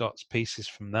 15 of Scott's pieces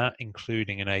from that,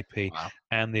 including an AP Wow.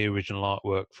 and the original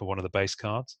artwork for one of the base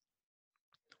cards.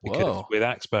 Because Whoa. with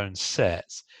Axebone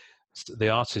sets, the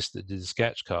artists that did the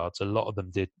sketch cards, a lot of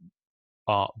them did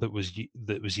art that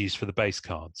was used for the base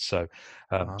cards. So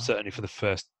certainly for the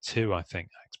first two, I think,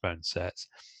 Axebone sets,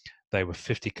 they were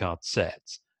 50 card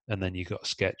sets, and then you got a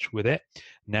sketch with it.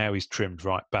 Now he's trimmed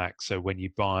right back, so when you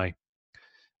buy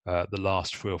the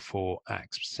last 3 or 4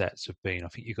 Axe sets have been, I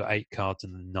think you got 8 cards,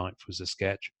 and the 9th was a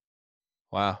sketch.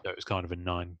 Wow. So it was kind of a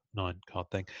nine card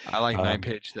thing. I like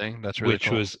 9-page thing. That's really which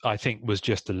cool. I think was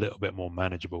just a little bit more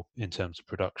manageable in terms of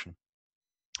production.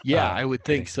 Yeah, I would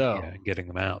think so. Yeah, getting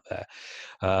them out there.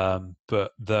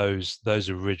 But those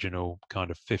original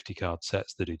kind of 50 card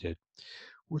sets that he did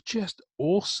were just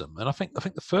awesome. And I think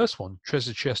the first one,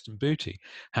 Treasure Chest and Booty,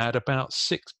 had about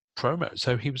 6 promos.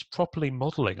 So he was properly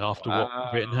modeling after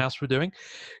what Rittenhouse were doing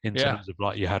in terms of,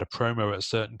 like, you had a promo at a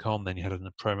certain con, then you had a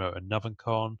promo at another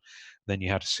con, then you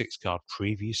had a 6 card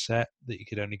preview set that you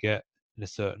could only get in a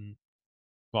certain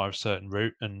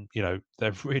route, and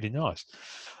they're really nice.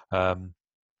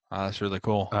 That's really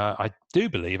cool. I do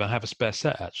believe I have a spare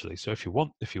set, actually. So if you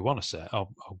want a set,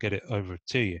 I'll get it over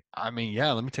to you. I mean,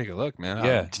 yeah, let me take a look, man.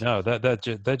 Yeah, no,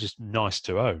 they're just nice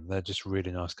to own. They're just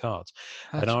really nice cards.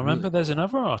 And I remember there's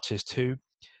another artist who,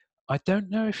 I don't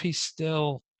know if he's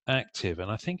still active, and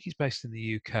I think he's based in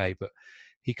the UK, but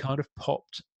he kind of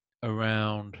popped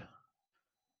around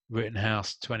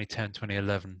Rittenhouse 2010,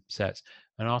 2011 sets.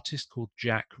 An artist called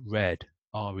Jack Redd,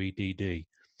 R-E-D-D,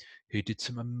 who did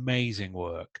some amazing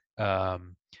work.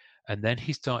 And then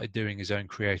he started doing his own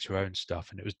creator-owned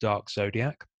stuff, and it was Dark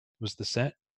Zodiac was the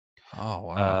set. Oh,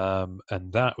 wow.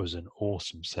 And that was an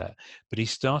awesome set. But he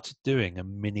started doing a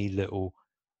mini little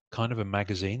kind of a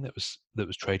magazine that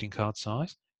was trading card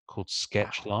size called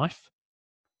Sketch Life.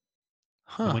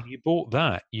 And when you bought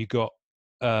that, you got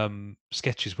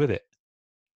sketches with it.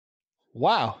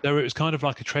 Wow. So it was kind of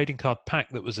like a trading card pack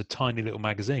that was a tiny little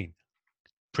magazine,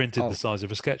 printed the size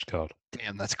of a sketch card.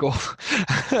 Damn, that's cool.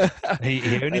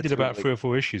 He only did about 3 or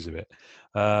 4 issues of it.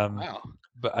 Wow.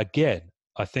 But again,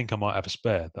 I think I might have a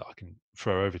spare that I can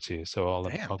throw over to you. So I'll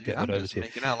get that over to you.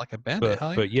 Making out like a bandit.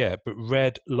 But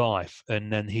Red Life,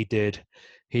 and then he did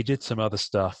some other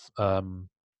stuff. And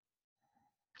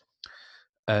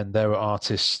there are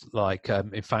artists like,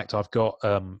 in fact, I've got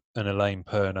an Elaine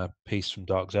Perner piece from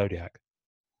Dark Zodiac.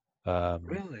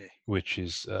 Really? Which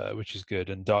is good.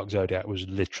 And Dark Zodiac was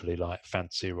literally like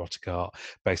fantasy erotic art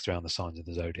based around the signs of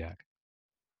the zodiac.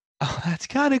 Oh, that's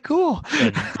kind of cool.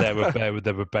 And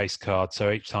there were base cards.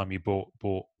 So each time you bought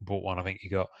one, I think you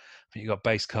got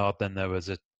base card. Then there was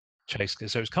a chase.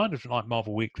 So it was kind of like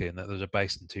Marvel Weekly, in that there was a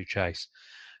base and 2 chase.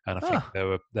 And I think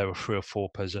there were 3 or 4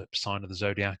 per sign of the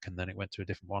zodiac, and then it went to a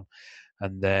different one.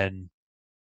 And then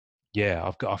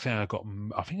I think I got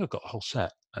the whole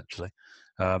set, actually.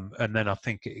 And then I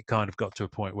think it kind of got to a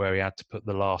point where he had to put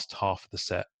the last half of the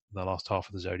set, the last half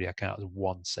of the zodiac, out as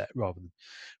one set rather than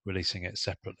releasing it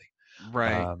separately.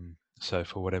 Right. So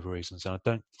for whatever reasons, and I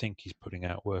don't think he's putting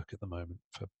out work at the moment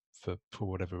for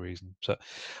whatever reason. So,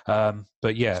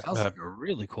 but yeah, sounds like a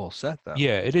really cool set, though.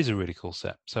 Yeah, it is a really cool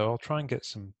set. So I'll try and get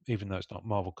some, even though it's not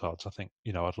Marvel cards. I think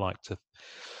I'd like to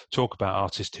talk about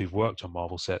artists who've worked on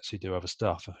Marvel sets who do other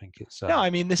stuff. I think it's no,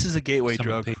 I mean, this is a gateway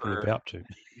drug people for be up to.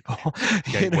 People.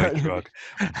 Gateway drug.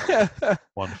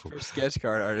 Wonderful. For sketch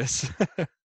card artists.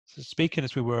 So speaking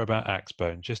as we were about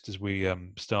Axebone, just as we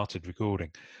started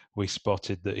recording, we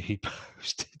spotted that he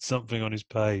posted something on his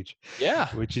page. Yeah.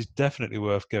 Which is definitely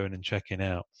worth going and checking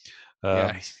out.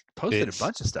 Yeah, he posted a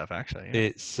bunch of stuff, actually. Yeah.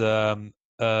 It's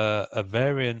a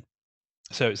variant.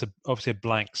 So it's obviously a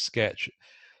blank sketch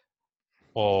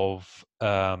of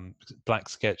blank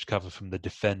sketch cover from the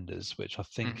Defenders, which I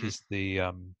think is the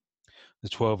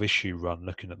 12-issue run.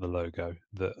 Looking at the logo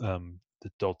that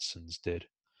the Dodsons did.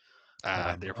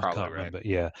 They're probably right. Remember.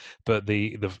 Yeah, but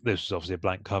this is obviously a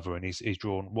blank cover, and he's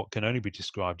drawn what can only be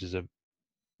described as a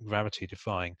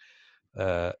gravity-defying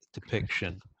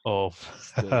depiction of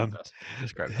who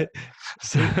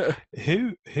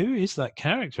is that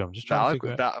character? I'm just trying to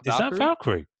figure out. Is that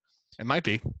Valkyrie? It might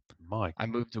be. Mike, I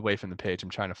moved away from the page. I'm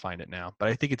trying to find it now, but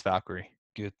I think it's Valkyrie.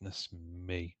 Goodness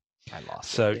me, I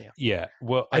lost it. So yeah,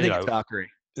 well, I think it's Valkyrie.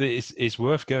 It's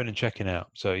worth going and checking out.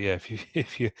 So yeah,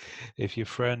 if you're a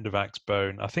friend of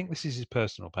Axebone, I think this is his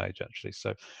personal page, actually.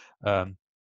 So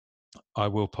I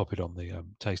will pop it on the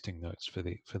tasting notes for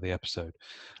the episode.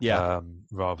 Yeah.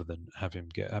 Rather than have him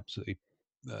get absolutely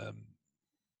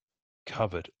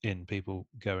covered in people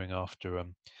going after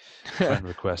friend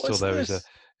requests. What's Although this?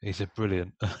 he's a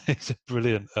brilliant he's a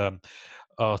brilliant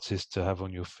artist to have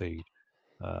on your feed.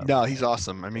 No, he's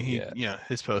awesome. I mean, yeah.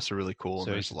 his posts are really cool, So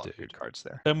and there's he's a a lot of dude. good cards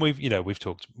there. And we've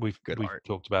talked Good art.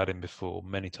 talked about him before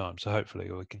many times. So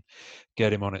hopefully we can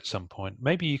get him on at some point.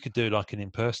 Maybe you could do like an in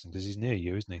person because he's near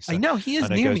you, isn't he? So I know he is I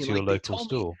know near goes me. to your Like they local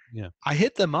told me, store. Yeah. I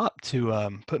hit them up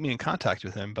to put me in contact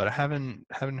with him, but I haven't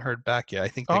heard back yet. I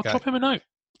think I'll drop him a note.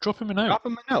 Drop him a note. Drop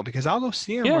him a note because I'll go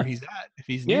see him Yeah. where he's at if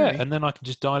he's near me. And then I can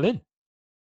just dial in.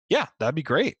 Yeah, that'd be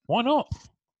great. Why not?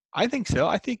 I think so.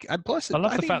 I think plus I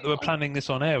love the fact that we're planning this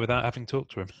on air without having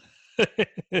talked to him.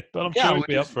 But I'm Yeah, sure he'd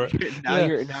be up for it.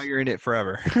 Now you're in it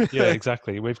forever. Yeah,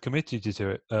 exactly. We've committed you to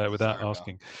it without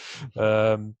asking.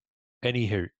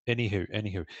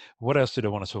 Anywho, what else did I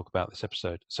want to talk about this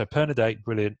episode? So Pernodate,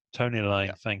 brilliant. Tony and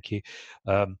Elaine, thank you.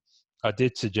 I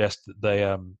did suggest that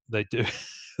they do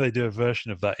they do a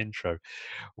version of that intro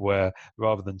where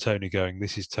rather than Tony going,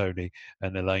 "This is Tony,"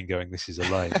 and Elaine going, "This is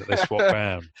Elaine," that they swap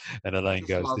round and Elaine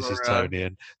goes, "This is Tony,"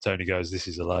 and Tony goes, "This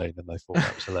is Elaine," and they thought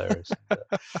that was hilarious.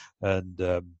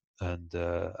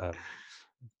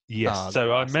 Yes.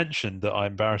 So I mentioned that I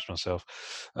embarrassed myself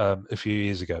a few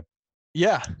years ago.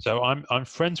 Yeah. So I'm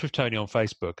friends with Tony on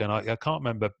Facebook, and I can't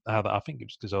remember how that. I think it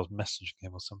was because I was messaging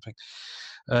him or something.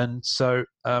 And so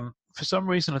for some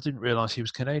reason I didn't realise he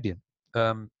was Canadian.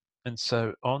 And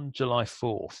so on July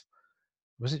 4th,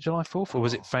 was it July 4th or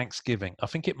was it Thanksgiving? I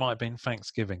think it might have been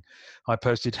Thanksgiving. I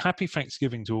posted Happy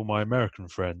Thanksgiving to all my American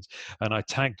friends, and I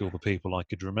tagged all the people I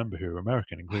could remember who were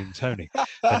American, including Tony.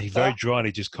 And he very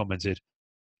dryly just commented,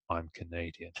 "I'm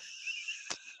Canadian."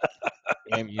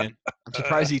 Damn, Ian. I'm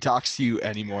surprised he talks to you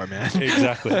anymore, man.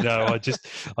 Exactly. No, I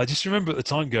just remember at the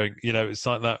time going, it's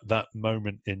like that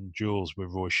moment in Jaws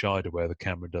with Roy Scheider where the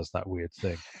camera does that weird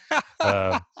thing.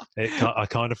 I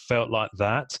kind of felt like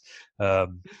that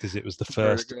because it was the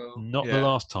first, not the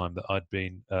last time that I'd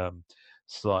been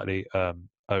slightly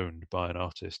owned by an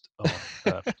artist on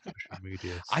social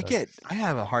media. So. I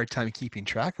have a hard time keeping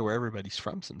track of where everybody's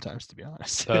from sometimes, to be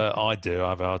honest. I do. I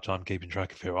have a hard time keeping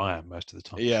track of who I am most of the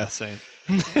time. Yeah, same.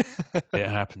 It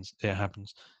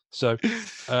happens. So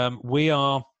we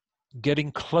are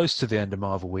getting close to the end of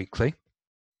Marvel Weekly.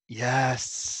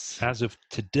 Yes. As of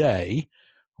today,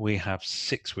 we have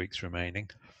 6 weeks remaining.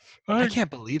 I can't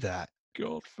believe that.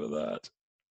 God for that.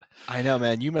 I know,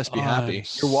 man. You must be happy.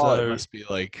 Your wallet must be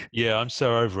like. Yeah, I'm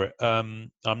so over it. I'm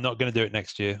not going to do it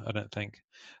next year. I don't think.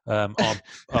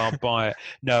 I'll buy it.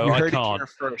 No, you I heard can't. It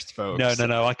here first, folks.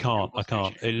 No, I can't.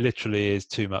 It literally is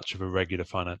too much of a regular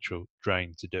financial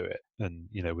drain to do it. And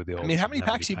with the. I mean, how many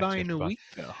packs you buy in a week,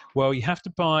 though? Well, you have to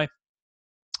buy.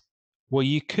 Well,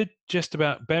 you could just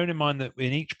about bearing in mind that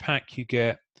in each pack you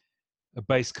get a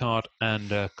base card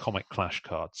and a Comic Clash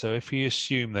card. So if you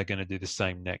assume they're going to do the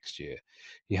same next year,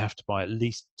 you have to buy at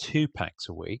least 2 packs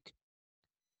a week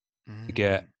to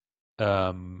get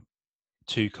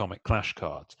 2 Comic Clash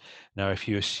cards. Now, if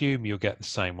you assume you'll get the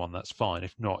same one, that's fine.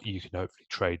 If not, you can hopefully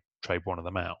trade one of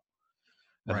them out,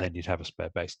 and then you'd have a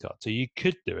spare base card. So you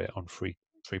could do it on 3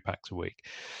 packs a week.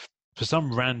 For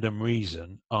some random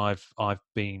reason, I've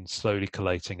been slowly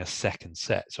collating a second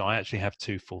set, so I actually have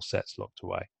 2 full sets locked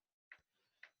away.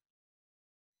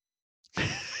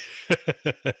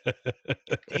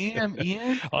 Damn,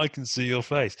 Ian! I can see your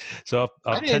face. So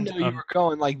I didn't know you were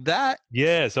going like that.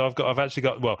 Yeah, so I've actually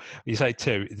got. Well, you say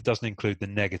 2. It doesn't include the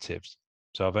negatives.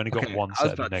 So I've only got 1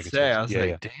 set of the negatives. I was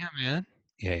like, damn, man.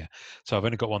 Yeah. So I've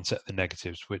only got 1 set of the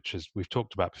negatives, which, as we've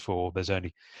talked about before, there's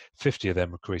only 50 of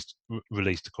them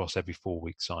released across every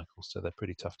 4-week cycle, so they're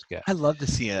pretty tough to get. I love to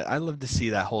see it. I love to see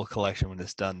that whole collection when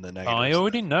it's done. The negatives. I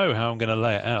already know how I'm going to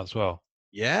lay it out as well.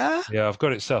 Yeah. Yeah, I've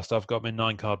got it sussed. I've got my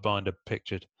 9-card binder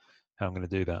pictured. How I'm going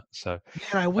to do that. So.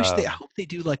 Man, I hope they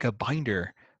do like a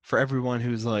binder for everyone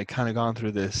who's like kind of gone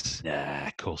through this. Nah,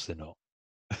 of course they're not.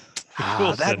 Of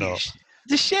course they're not.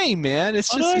 It's a shame, man.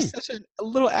 It's just such a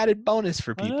little added bonus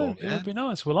for people. It would be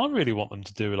nice. Well, I really want them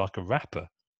to do like a wrapper.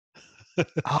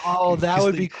 Oh, that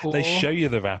would be cool. They show you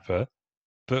the wrapper,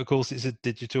 but of course it's a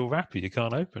digital wrapper. You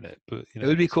can't open it. But it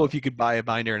would be cool if you could buy a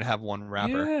binder and have one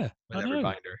wrapper. Yeah, with every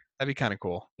binder. That'd be kind of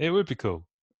cool. It would be cool.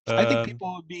 I think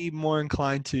people would be more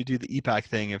inclined to do the EPAC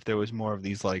thing if there was more of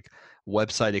these like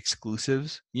website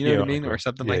exclusives. You know what I mean, or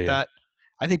something like that.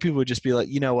 I think people would just be like,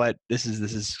 you know what, this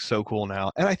is so cool now,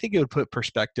 and I think it would put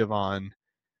perspective on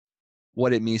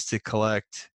what it means to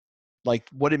collect, like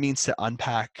what it means to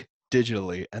unpack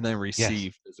digitally and then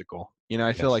receive physical.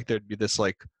 I feel like there'd be this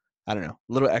like, I don't know,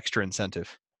 little extra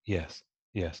incentive. Yes,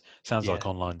 Yes. Sounds Yeah. like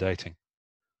online dating.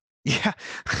 Yeah.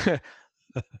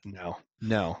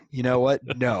 No. You know what?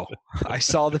 No. I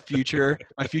saw the future.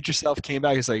 My future self came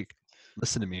back. He's like,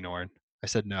 listen to me, Norn. I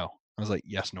said no. I was like,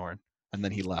 yes, Norn. And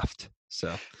then he left.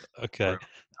 So Okay.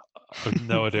 I've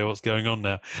no idea what's going on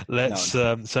now. Let's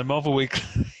so Marvel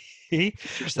Weekly.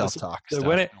 future self talk So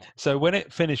stuff. when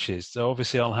it finishes, so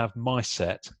obviously I'll have my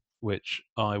set, which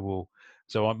I will.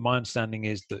 So my understanding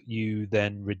is that you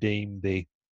then redeem the.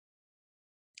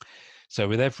 So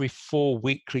with every 4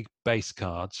 weekly base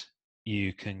cards,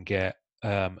 you can get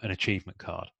an achievement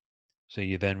card. So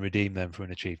you then redeem them for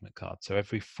an achievement card. So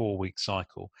every 4-week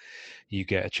cycle, you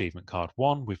get achievement card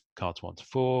 1 with cards 1 to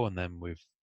 4, and then with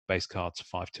base cards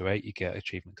 5 to 8, you get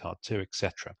achievement card 2,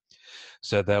 etc.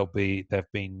 So there've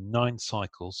been 9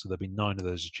 cycles, so there'll be 9 of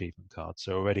those achievement cards.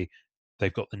 So already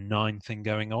they've got the 9 thing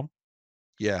going on.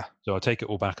 Yeah. So I take it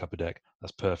all back up a deck.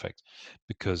 That's perfect,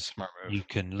 because Smart move. you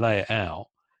can lay it out.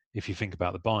 If you think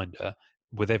about the binder,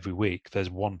 with every week there's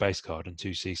 1 base card and 2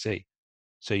 CC.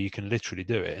 So you can literally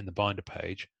do it in the binder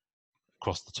page.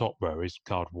 Across the top row is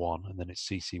card 1, and then it's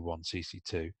CC1,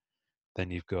 CC2. Then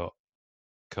you've got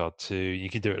card 2. You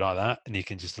can do it like that, and you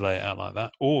can just lay it out like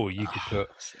that. Or you could put,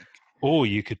 Sick. all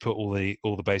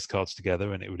the base cards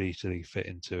together, and it would easily fit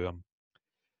into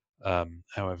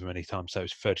however many times. So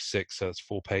it's 36, so that's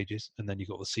 4 pages, and then you've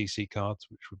got the CC cards,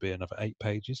 which would be another 8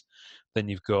 pages. Then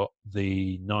you've got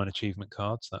the 9 achievement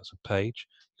cards, that's a page.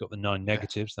 You've got the 9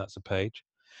 negatives, that's a page,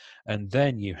 and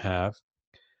then you have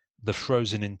the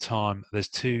Frozen in Time. There's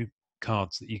 2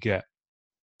 cards that you get.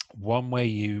 One where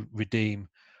you redeem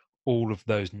all of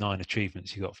those 9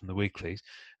 achievements you got from the weeklies,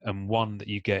 and one that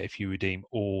you get if you redeem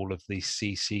all of the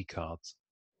CC cards.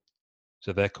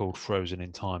 So they're called Frozen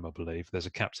in Time, I believe. There's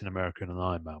a Captain America and an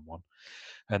Iron Man one.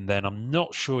 And then I'm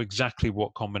not sure exactly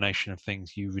what combination of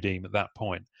things you redeem at that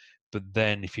point. But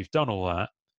then if you've done all that,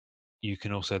 you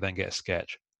can also then get a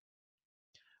sketch.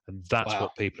 And that's Wow.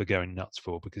 what people are going nuts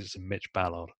for, because it's a Mitch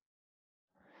Ballard.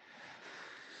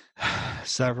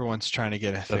 So everyone's trying to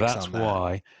get a So fix that's on that.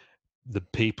 why the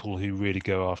people who really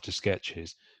go after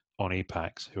sketches on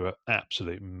e-packs, who are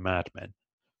absolute madmen,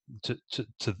 to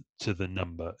the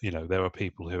number, there are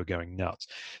people who are going nuts.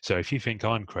 So if you think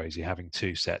I'm crazy having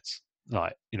 2 sets,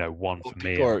 like, one for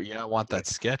me, People want that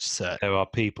sketch set. there are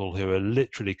people who are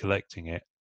literally collecting it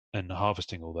and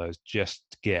harvesting all those just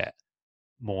to get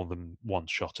more than one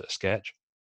shot at a sketch.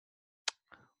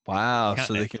 Wow.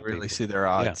 So they Catnip can for really people. see their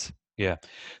odds. Yeah.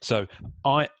 So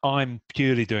I'm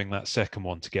purely doing that second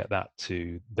one to get that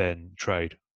to then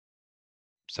trade.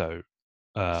 So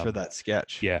For that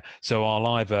sketch. yeah. So I'll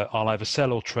either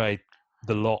sell or trade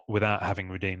the lot without having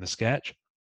redeemed the sketch.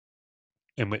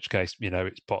 In which case,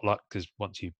 it's potluck, because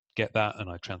once you get that and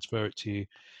I transfer it to you,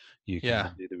 you can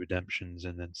then do the redemptions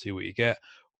and then see what you get.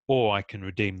 Or I can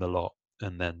redeem the lot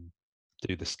and then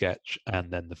do the sketch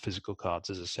and then the physical cards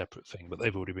as a separate thing, but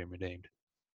they've already been redeemed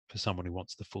for someone who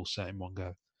wants the full set in one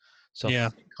go. So I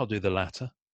think I'll do the latter.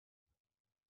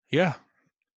 Yeah.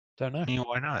 Don't know.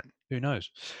 Why not? Who knows?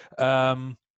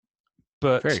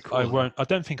 But Very cool, I won't. I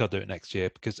don't think I'll do it next year,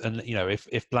 because, and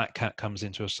if Black Cat comes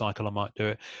into a cycle, I might do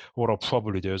it. What I'll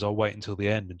probably do is I'll wait until the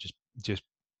end and just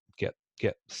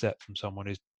get set from someone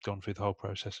who's gone through the whole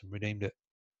process and redeemed it.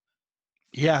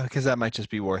 Yeah, because that might just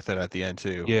be worth it at the end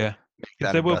too. Yeah,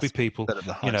 because there will be people, instead of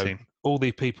the hunting. all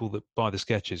the people that buy the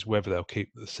sketches, whether they'll keep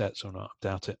the sets or not, I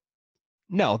doubt it.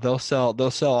 No, they'll sell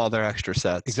all their extra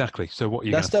sets. Exactly. So what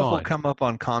you're that going to stuff find will come up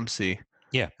on ComC.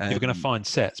 Yeah, you're going to find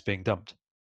sets being dumped.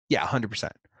 Yeah, 100%.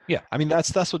 Yeah, I mean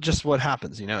that's what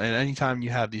happens, and anytime you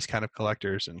have these kind of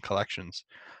collectors and collections,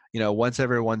 once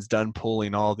everyone's done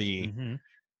pulling all the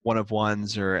one of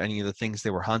ones or any of the things they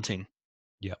were hunting,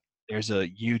 there's a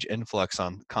huge influx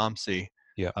on ComC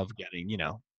of getting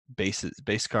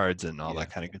base cards and all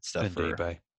that kind of good stuff, and for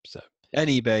eBay. So and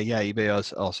eBay,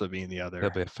 eBay also being the other.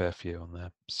 There'll be a fair few on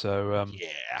there. So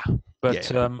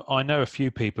but I know a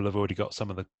few people have already got some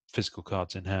of the physical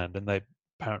cards in hand, and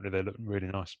apparently they look really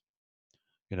nice.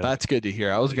 That's good to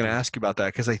hear. I was going to ask you about that,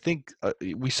 because I think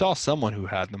we saw someone who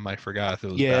had them. I forgot if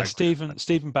it was Bagley.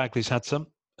 Stephen Bagley's had some.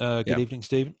 Good evening,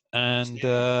 Stephen.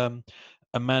 And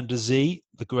Amanda Z,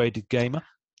 the graded gamer.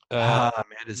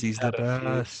 Amanda Z's the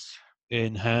best.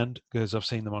 In hand, because I've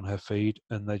seen them on her feed,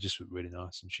 and they just look really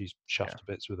nice, and she's chuffed to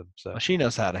bits with them. So she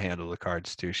knows how to handle the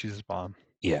cards too. She's a bomb.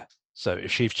 Yeah. So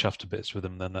if she's chuffed to bits with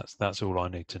them, then that's all I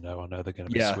need to know. I know they're going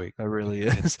to be sweet. That really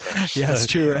is. Yeah, it's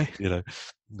true, right?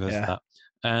 There's that.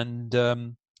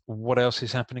 And what else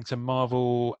is happening? So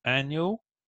Marvel Annual,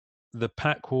 the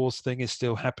Pack Wars thing is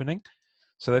still happening.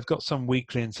 So they've got some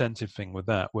weekly incentive thing with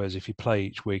that. Whereas if you play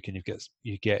each week and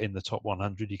you get in the top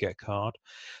 100, you get a card.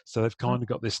 So they've kind of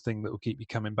got this thing that will keep you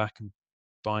coming back and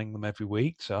buying them every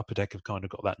week. So Upper Deck have kind of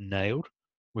got that nailed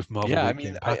with Marvel Yeah, I Weekly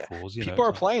mean, and Pack Wars. You know, people it's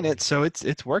are like, playing it, so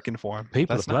it's working for them.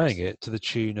 people That's are playing nice. it to the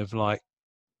tune of like,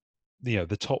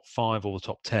 the top 5 or the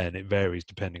top 10. It varies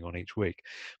depending on each week.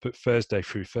 But Thursday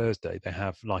through Thursday, they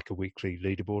have like a weekly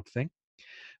leaderboard thing.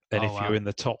 And Oh, if you're wow. in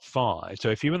the top 5, so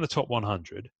if you're in the top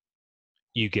 100,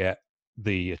 you get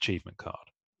the achievement card.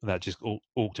 And that just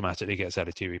automatically gets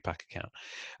added to your pack account.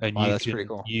 And Wow, that's pretty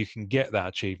cool. you can get that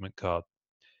achievement card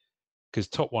because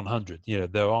top 100,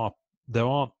 there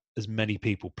aren't as many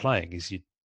people playing as you.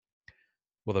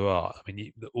 Well, there are. I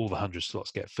mean, all the 100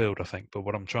 slots get filled, I think. But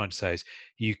what I'm trying to say is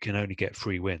you can only get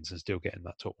 3 wins and still get in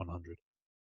that top 100.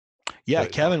 Yeah, So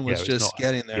it's not, Kevin was it's not, just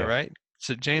getting there, yeah, right?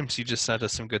 So James, you just sent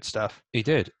us some good stuff. he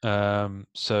did.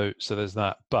 So there's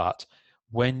that. But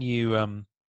when you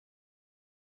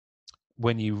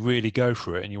really go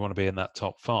for it and you want to be in that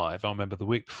top 5, I remember the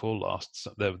week before last,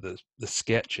 the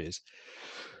sketches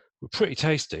were pretty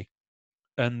tasty.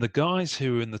 And the guys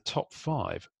who were in the top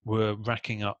 5 were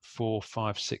racking up 400,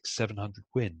 500, 600, 700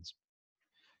 wins.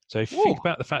 So if you think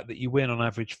about the fact that you win on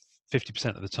average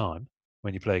 50% of the time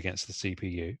when you play against the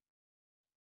CPU,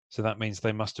 so that means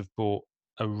they must have bought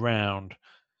around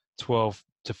 12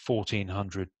 to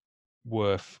 1400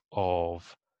 worth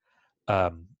of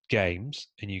games,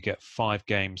 and you get 5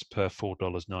 games per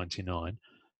 $4.99.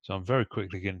 So I'm very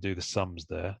quickly going to do the sums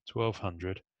there.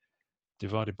 1200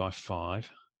 divided by 5.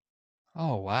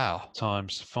 Oh, wow.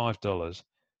 Times $5.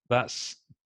 That's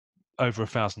over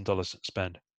 $1,000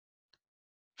 spend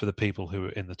for the people who are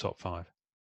in the top 5,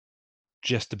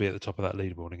 just to be at the top of that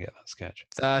leaderboard and get that sketch.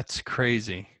 That's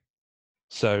crazy.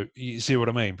 So you see what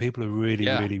I mean? People are really,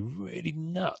 Yeah. really, really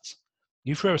nuts.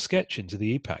 You throw a sketch into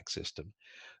the EPAC system,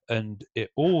 and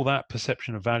all that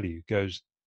perception of value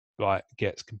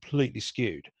gets completely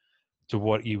skewed to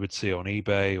what you would see on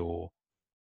eBay or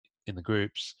in the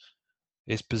groups.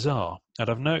 It's bizarre, and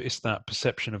I've noticed that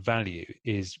perception of value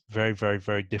is very, very,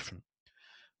 very different.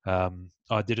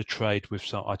 I did a trade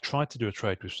with I tried to do a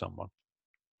trade with someone,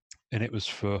 and it was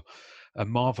for a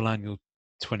Marvel Annual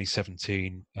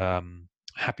 2017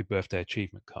 Happy Birthday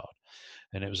achievement card,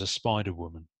 and it was a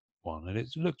Spider-Woman one, and it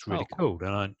looked really cool.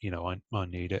 And I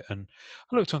need it, and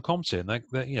I looked on ComC,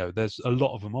 and there's a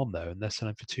lot of them on there, and they're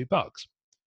selling for $2.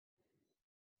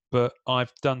 But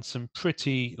I've done some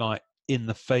pretty in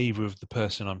the favor of the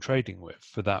person I'm trading with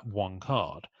for that one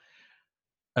card,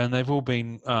 and they've all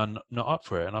been not up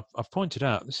for it. And I've pointed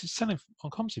out this is selling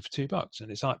on ComC for $2,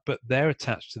 and it's like, but they're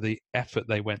attached to the effort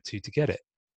they went to get it.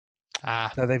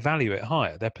 So they value it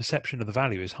higher. Their perception of the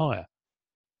value is higher,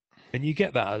 and you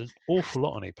get that an awful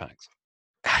lot on EPACs.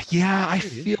 Yeah, I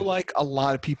feel like a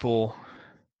lot of people.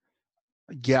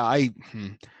 Yeah,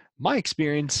 my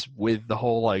experience with the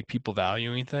whole people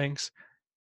valuing things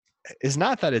is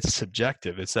not that it's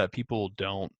subjective. It's that people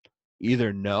don't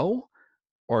either know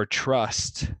or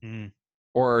trust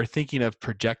or are thinking of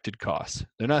projected costs.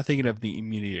 They're not thinking of the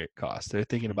immediate cost. They're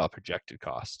thinking about projected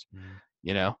cost.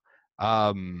 Yeah,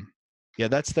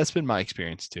 that's been my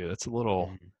experience too. That's a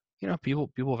little,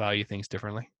 people value things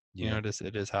differently. Yeah.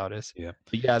 It is how it is. Yeah.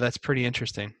 But yeah, that's pretty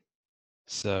interesting.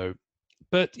 So,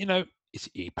 but it's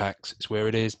EPACs. It's where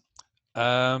it is.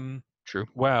 True.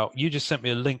 Wow, you just sent me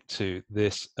a link to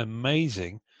this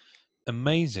amazing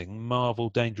Marvel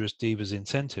Dangerous Divas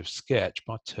incentive sketch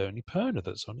by Tony Perner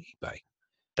that's on eBay.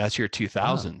 That's your 2000s.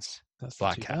 Wow. That's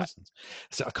Black the 2000s. Cat.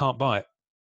 So I can't buy it.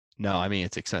 No, I mean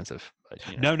it's expensive. But,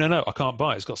 No, I can't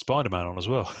buy it. It's got Spider-Man on as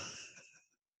well.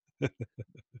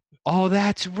 Oh,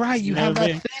 that's right. You have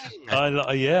that thing.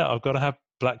 I've got to have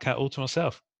Black Cat all to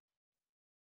myself.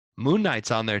 Moon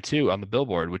Knight's on there too on the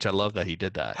billboard, which I love that he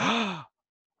did that.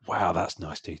 Wow, that's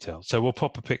nice detail. So we'll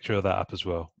pop a picture of that up as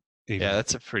well. Yeah,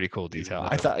 that's a pretty cool detail.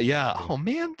 I thought, oh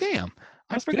man, damn.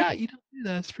 I forgot you don't do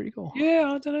that. It's pretty cool.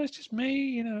 Yeah, I don't know. It's just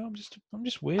me. I'm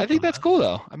just weird. I think that's cool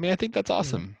though. I mean, I think that's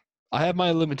awesome. I have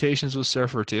my limitations with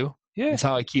Surfer too. Yeah, that's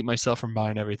how I keep myself from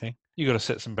buying everything. You got to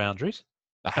set some boundaries.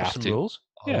 I have some to. rules.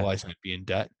 Otherwise, I'd be in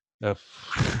debt.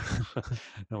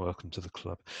 Welcome to the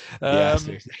club. Yeah,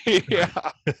 seriously. Yeah.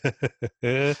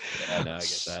 No, I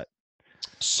get that.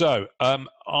 So,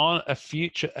 on a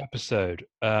future episode,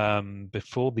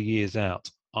 before the year's out,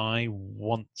 I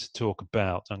want to talk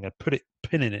about. I'm going to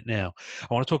pin in it now.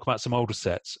 I want to talk about some older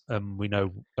sets. We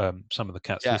know some of the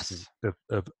cats listeners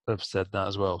have said that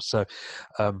as well. So,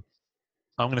 I'm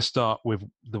going to start with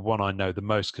the one I know the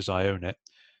most because I own it: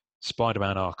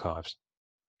 Spider-Man Archives.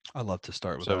 I'd love to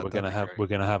start with So that. we're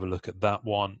gonna have a look at that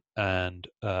one, and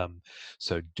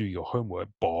so do your homework,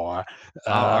 boy.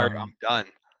 I'm done.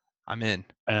 I'm in.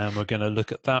 And we're going to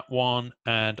look at that one,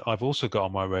 and I've also got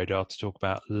on my radar to talk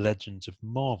about Legends of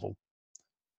Marvel,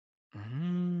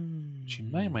 which you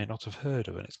may or may not have heard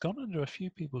of, and it's gone under a few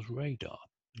people's radar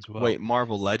as well. Wait,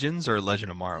 Marvel Legends or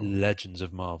Legend of Marvel? Legends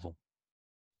of Marvel.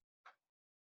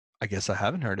 I guess I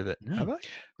haven't heard of it. Have I?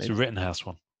 It's a Rittenhouse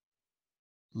one.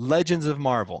 Legends of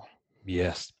Marvel.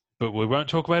 Yes, but we won't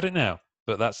talk about it now.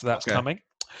 But that's Okay. coming.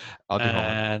 I'll do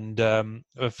homework.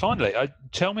 And finally,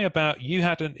 tell me about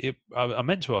I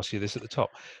meant to ask you this at the top.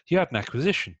 You had an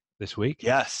acquisition this week.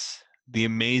 Yes, the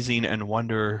amazing and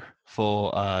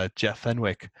wonderful Jeff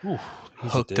Fenwick Ooh,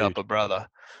 hooked up a brother.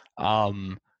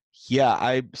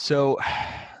 Yeah, so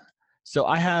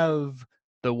I have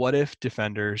the What If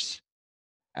Defenders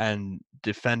and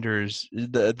Defenders,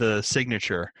 the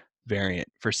signature variant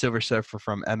for Silver Surfer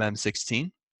from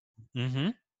MM16.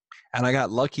 Mm-hmm. And I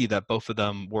got lucky that both of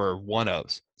them were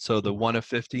 1-ofs. So the 1 of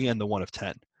 50 and the 1 of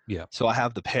 10. Yeah. So I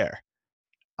have the pair,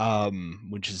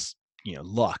 which is,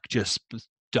 luck, just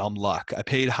dumb luck. I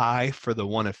paid high for the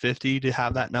 1 of 50 to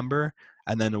have that number.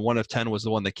 And then the 1 of 10 was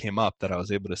the one that came up that I was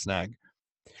able to snag.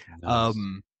 Nice.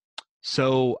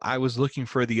 So I was looking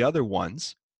for the other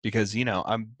ones because,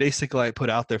 I put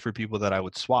out there for people that I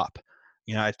would swap.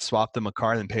 I'd swap them a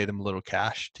card and pay them a little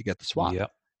cash to get the swap.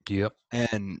 Yep.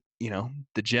 And,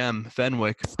 the gem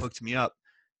Fenwick hooked me up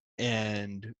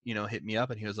and, hit me up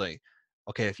and he was like,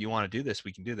 okay, if you want to do this,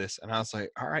 we can do this. And I was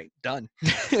like, all right, done.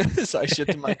 So I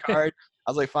shipped him my card.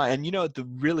 I was like, fine. And the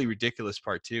really ridiculous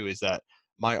part too is that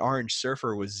my Orange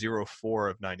Surfer was 04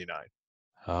 of 99.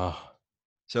 Oh.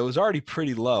 So it was already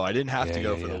pretty low. I didn't have to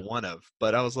go for the 1 of,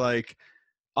 but I was like,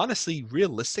 honestly,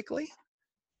 realistically,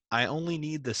 I only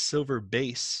need the silver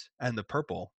base and the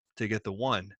purple to get the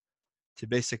 1 to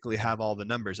basically have all the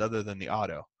numbers other than the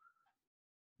auto.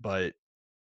 But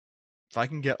if I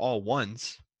can get all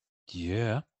 1s,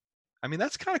 yeah. I mean,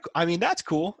 that's kind of cool. I mean, that's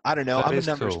cool. I don't know. I'm a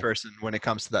numbers person when it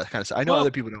comes to that kind of stuff. I know other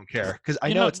people don't care because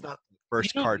I know it's not the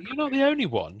first card. You're not the only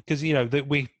one because, that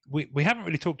we haven't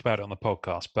really talked about it on the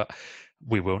podcast, but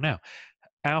we will now.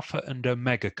 Alpha and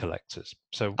Omega collectors.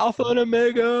 So Alpha and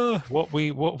Omega. What we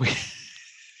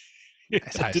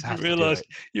I didn't realize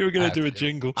you were going to do a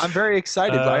jingle. I'm very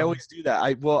excited. But I always do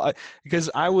that. Because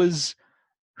I was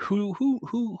who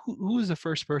was the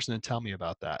first person to tell me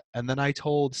about that, and then I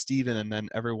told Steven, and then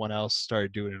everyone else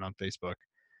started doing it on Facebook.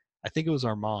 I think it was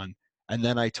Armand, and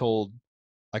then I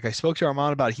spoke to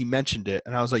Armand about it. He mentioned it,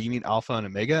 and I was like, "You mean Alpha and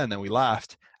Omega?" And then we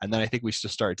laughed, and then I think we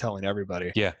just started telling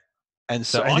everybody. Yeah. And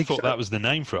so I thought that was the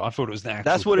name for it. I thought it was the actual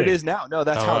That's what thing. it is now. No,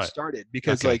 that's how it started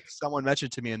because Okay. someone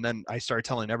mentioned to me and then I started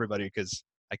telling everybody because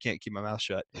I can't keep my mouth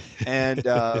shut. And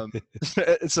so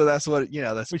that's what,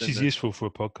 which is useful for a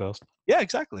podcast. Yeah,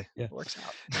 exactly. Yeah. It works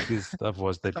out. Because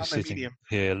otherwise they'd be sitting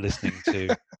here listening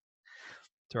to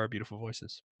our beautiful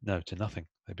voices. No, to nothing.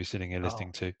 They'd be sitting here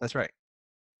listening to. That's right.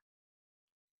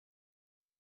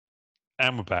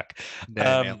 And we're back.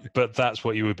 But that's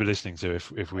what you would be listening to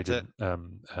if we didn't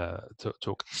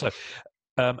talk. So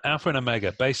Alpha and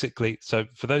Omega, basically, so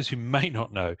for those who may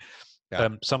not know,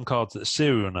 some cards that are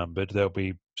serial numbered, there'll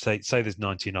be, say there's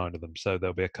 99 of them. So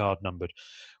there'll be a card numbered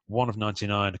 1 of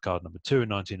 99, a card number 2 of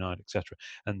 99, etc.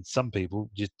 And some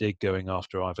people just dig going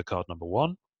after either card number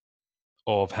 1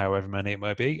 of however many it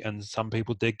may be, and some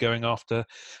people dig going after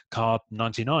card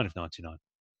 99 of 99.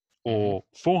 Or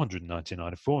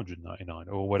 499 or 499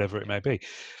 or whatever it may be.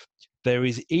 There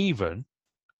is even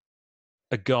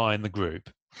a guy in the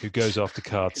group who goes after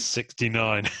card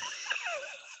 69.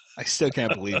 I still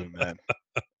can't believe it, man.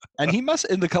 And he must,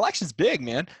 and the collection's big,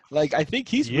 man. Like, I think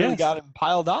he's really got him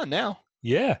piled on now.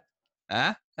 Yeah.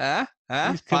 Yes. No,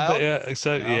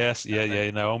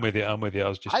 I'm with you. I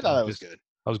thought that was good.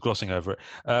 I was glossing over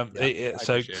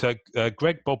it.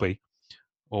 Greg Bobby.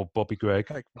 Or Bobby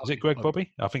Greg. Is it Greg Bobby?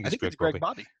 I think it's Greg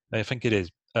Bobby. I think it is.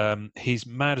 He's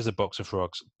mad as a box of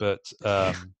frogs, but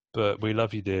we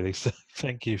love you dearly. So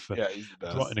thank you for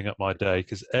brightening up my day.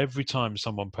 Because every time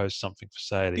someone posts something for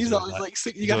sale, he's always like,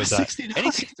 "You got 69? Any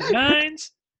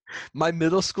 69s?" My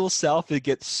middle school self, it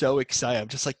gets so excited. I'm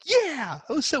just like, "Yeah,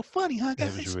 it was so funny, huh,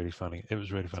 guys?" It was really funny.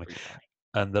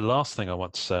 And the last thing I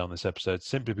want to say on this episode,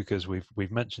 simply because we've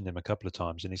mentioned him a couple of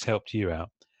times, and he's helped you out.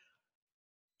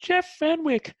 Jeff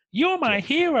Fenwick, you're my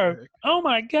hero. Oh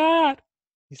my God.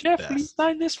 Jeff, will you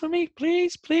sign this for me?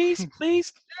 Please, please,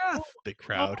 please. Yeah, big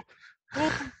crowd.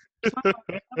 On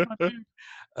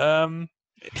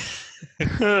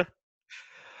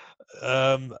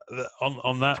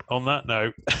that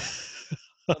note,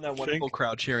 On that wonderful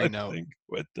crowd cheering note, I think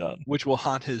we're done. which will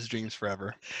haunt his dreams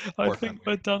forever. I Poor think Fenway.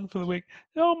 we're done for the week.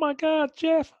 Oh my God,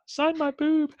 Jeff, sign my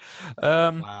boob.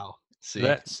 Wow. See,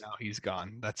 Let's- now he's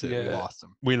gone. That's it. We Yeah. lost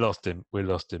him. We lost him.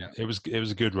 Yeah. It was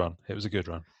a good run.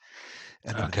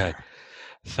 And Okay.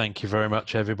 Thank you very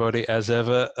much, everybody. As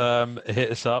ever, hit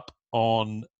us up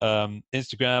on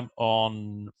Instagram,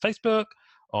 on Facebook,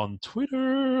 on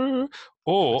Twitter,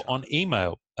 or on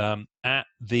email at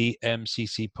the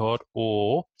MCC Pod,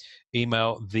 or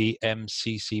email the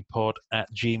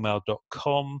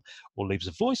mccpod@gmail.com, or leave us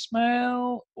a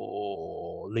voicemail,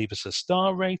 or leave us a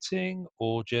star rating,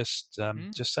 or just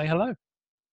say hello.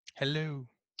 Hello.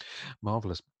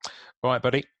 Marvelous. All right,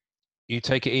 buddy. You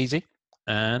take it easy.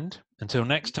 And until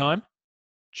next time,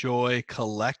 Joy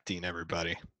collecting,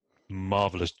 everybody.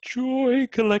 marvelous joy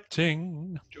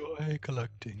collecting. Joy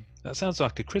collecting. That sounds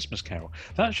like a Christmas carol.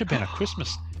 That should be in a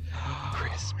Christmas.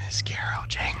 Christmas Carol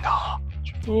jingle.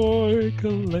 Joy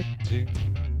collecting.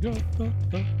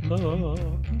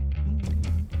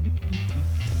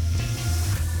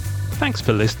 Thanks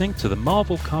for listening to the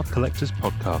Marvel Card Collectors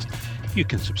Podcast. You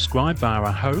can subscribe via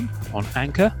our home on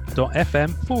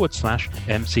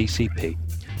anchor.fm/MCCP.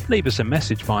 Leave us a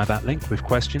message via that link with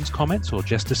questions, comments, or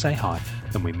just to say hi,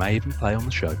 and we may even play on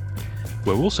the show.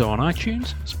 We're also on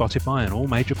iTunes, Spotify, and all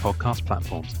major podcast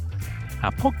platforms.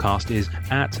 Our podcast is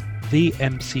at the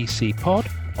MCC Pod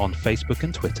on Facebook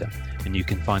and Twitter, and you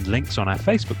can find links on our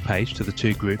Facebook page to the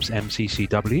two groups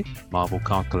MCCW, Marvel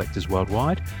Card Collectors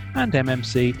Worldwide, and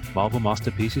MMC, Marvel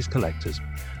Masterpieces Collectors.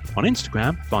 On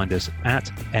Instagram, find us at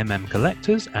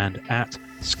MMCollectors and at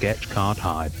Sketch Card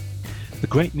Hive. The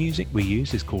great music we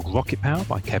use is called Rocket Power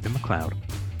by Kevin MacLeod.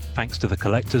 Thanks to the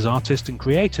collectors, artists, and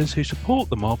creators who support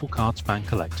the Marvel Cards Fan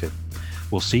Collective.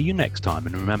 We'll see you next time,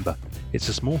 and remember, it's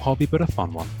a small hobby but a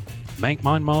fun one. Make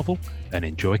mine Marvel and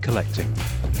enjoy collecting.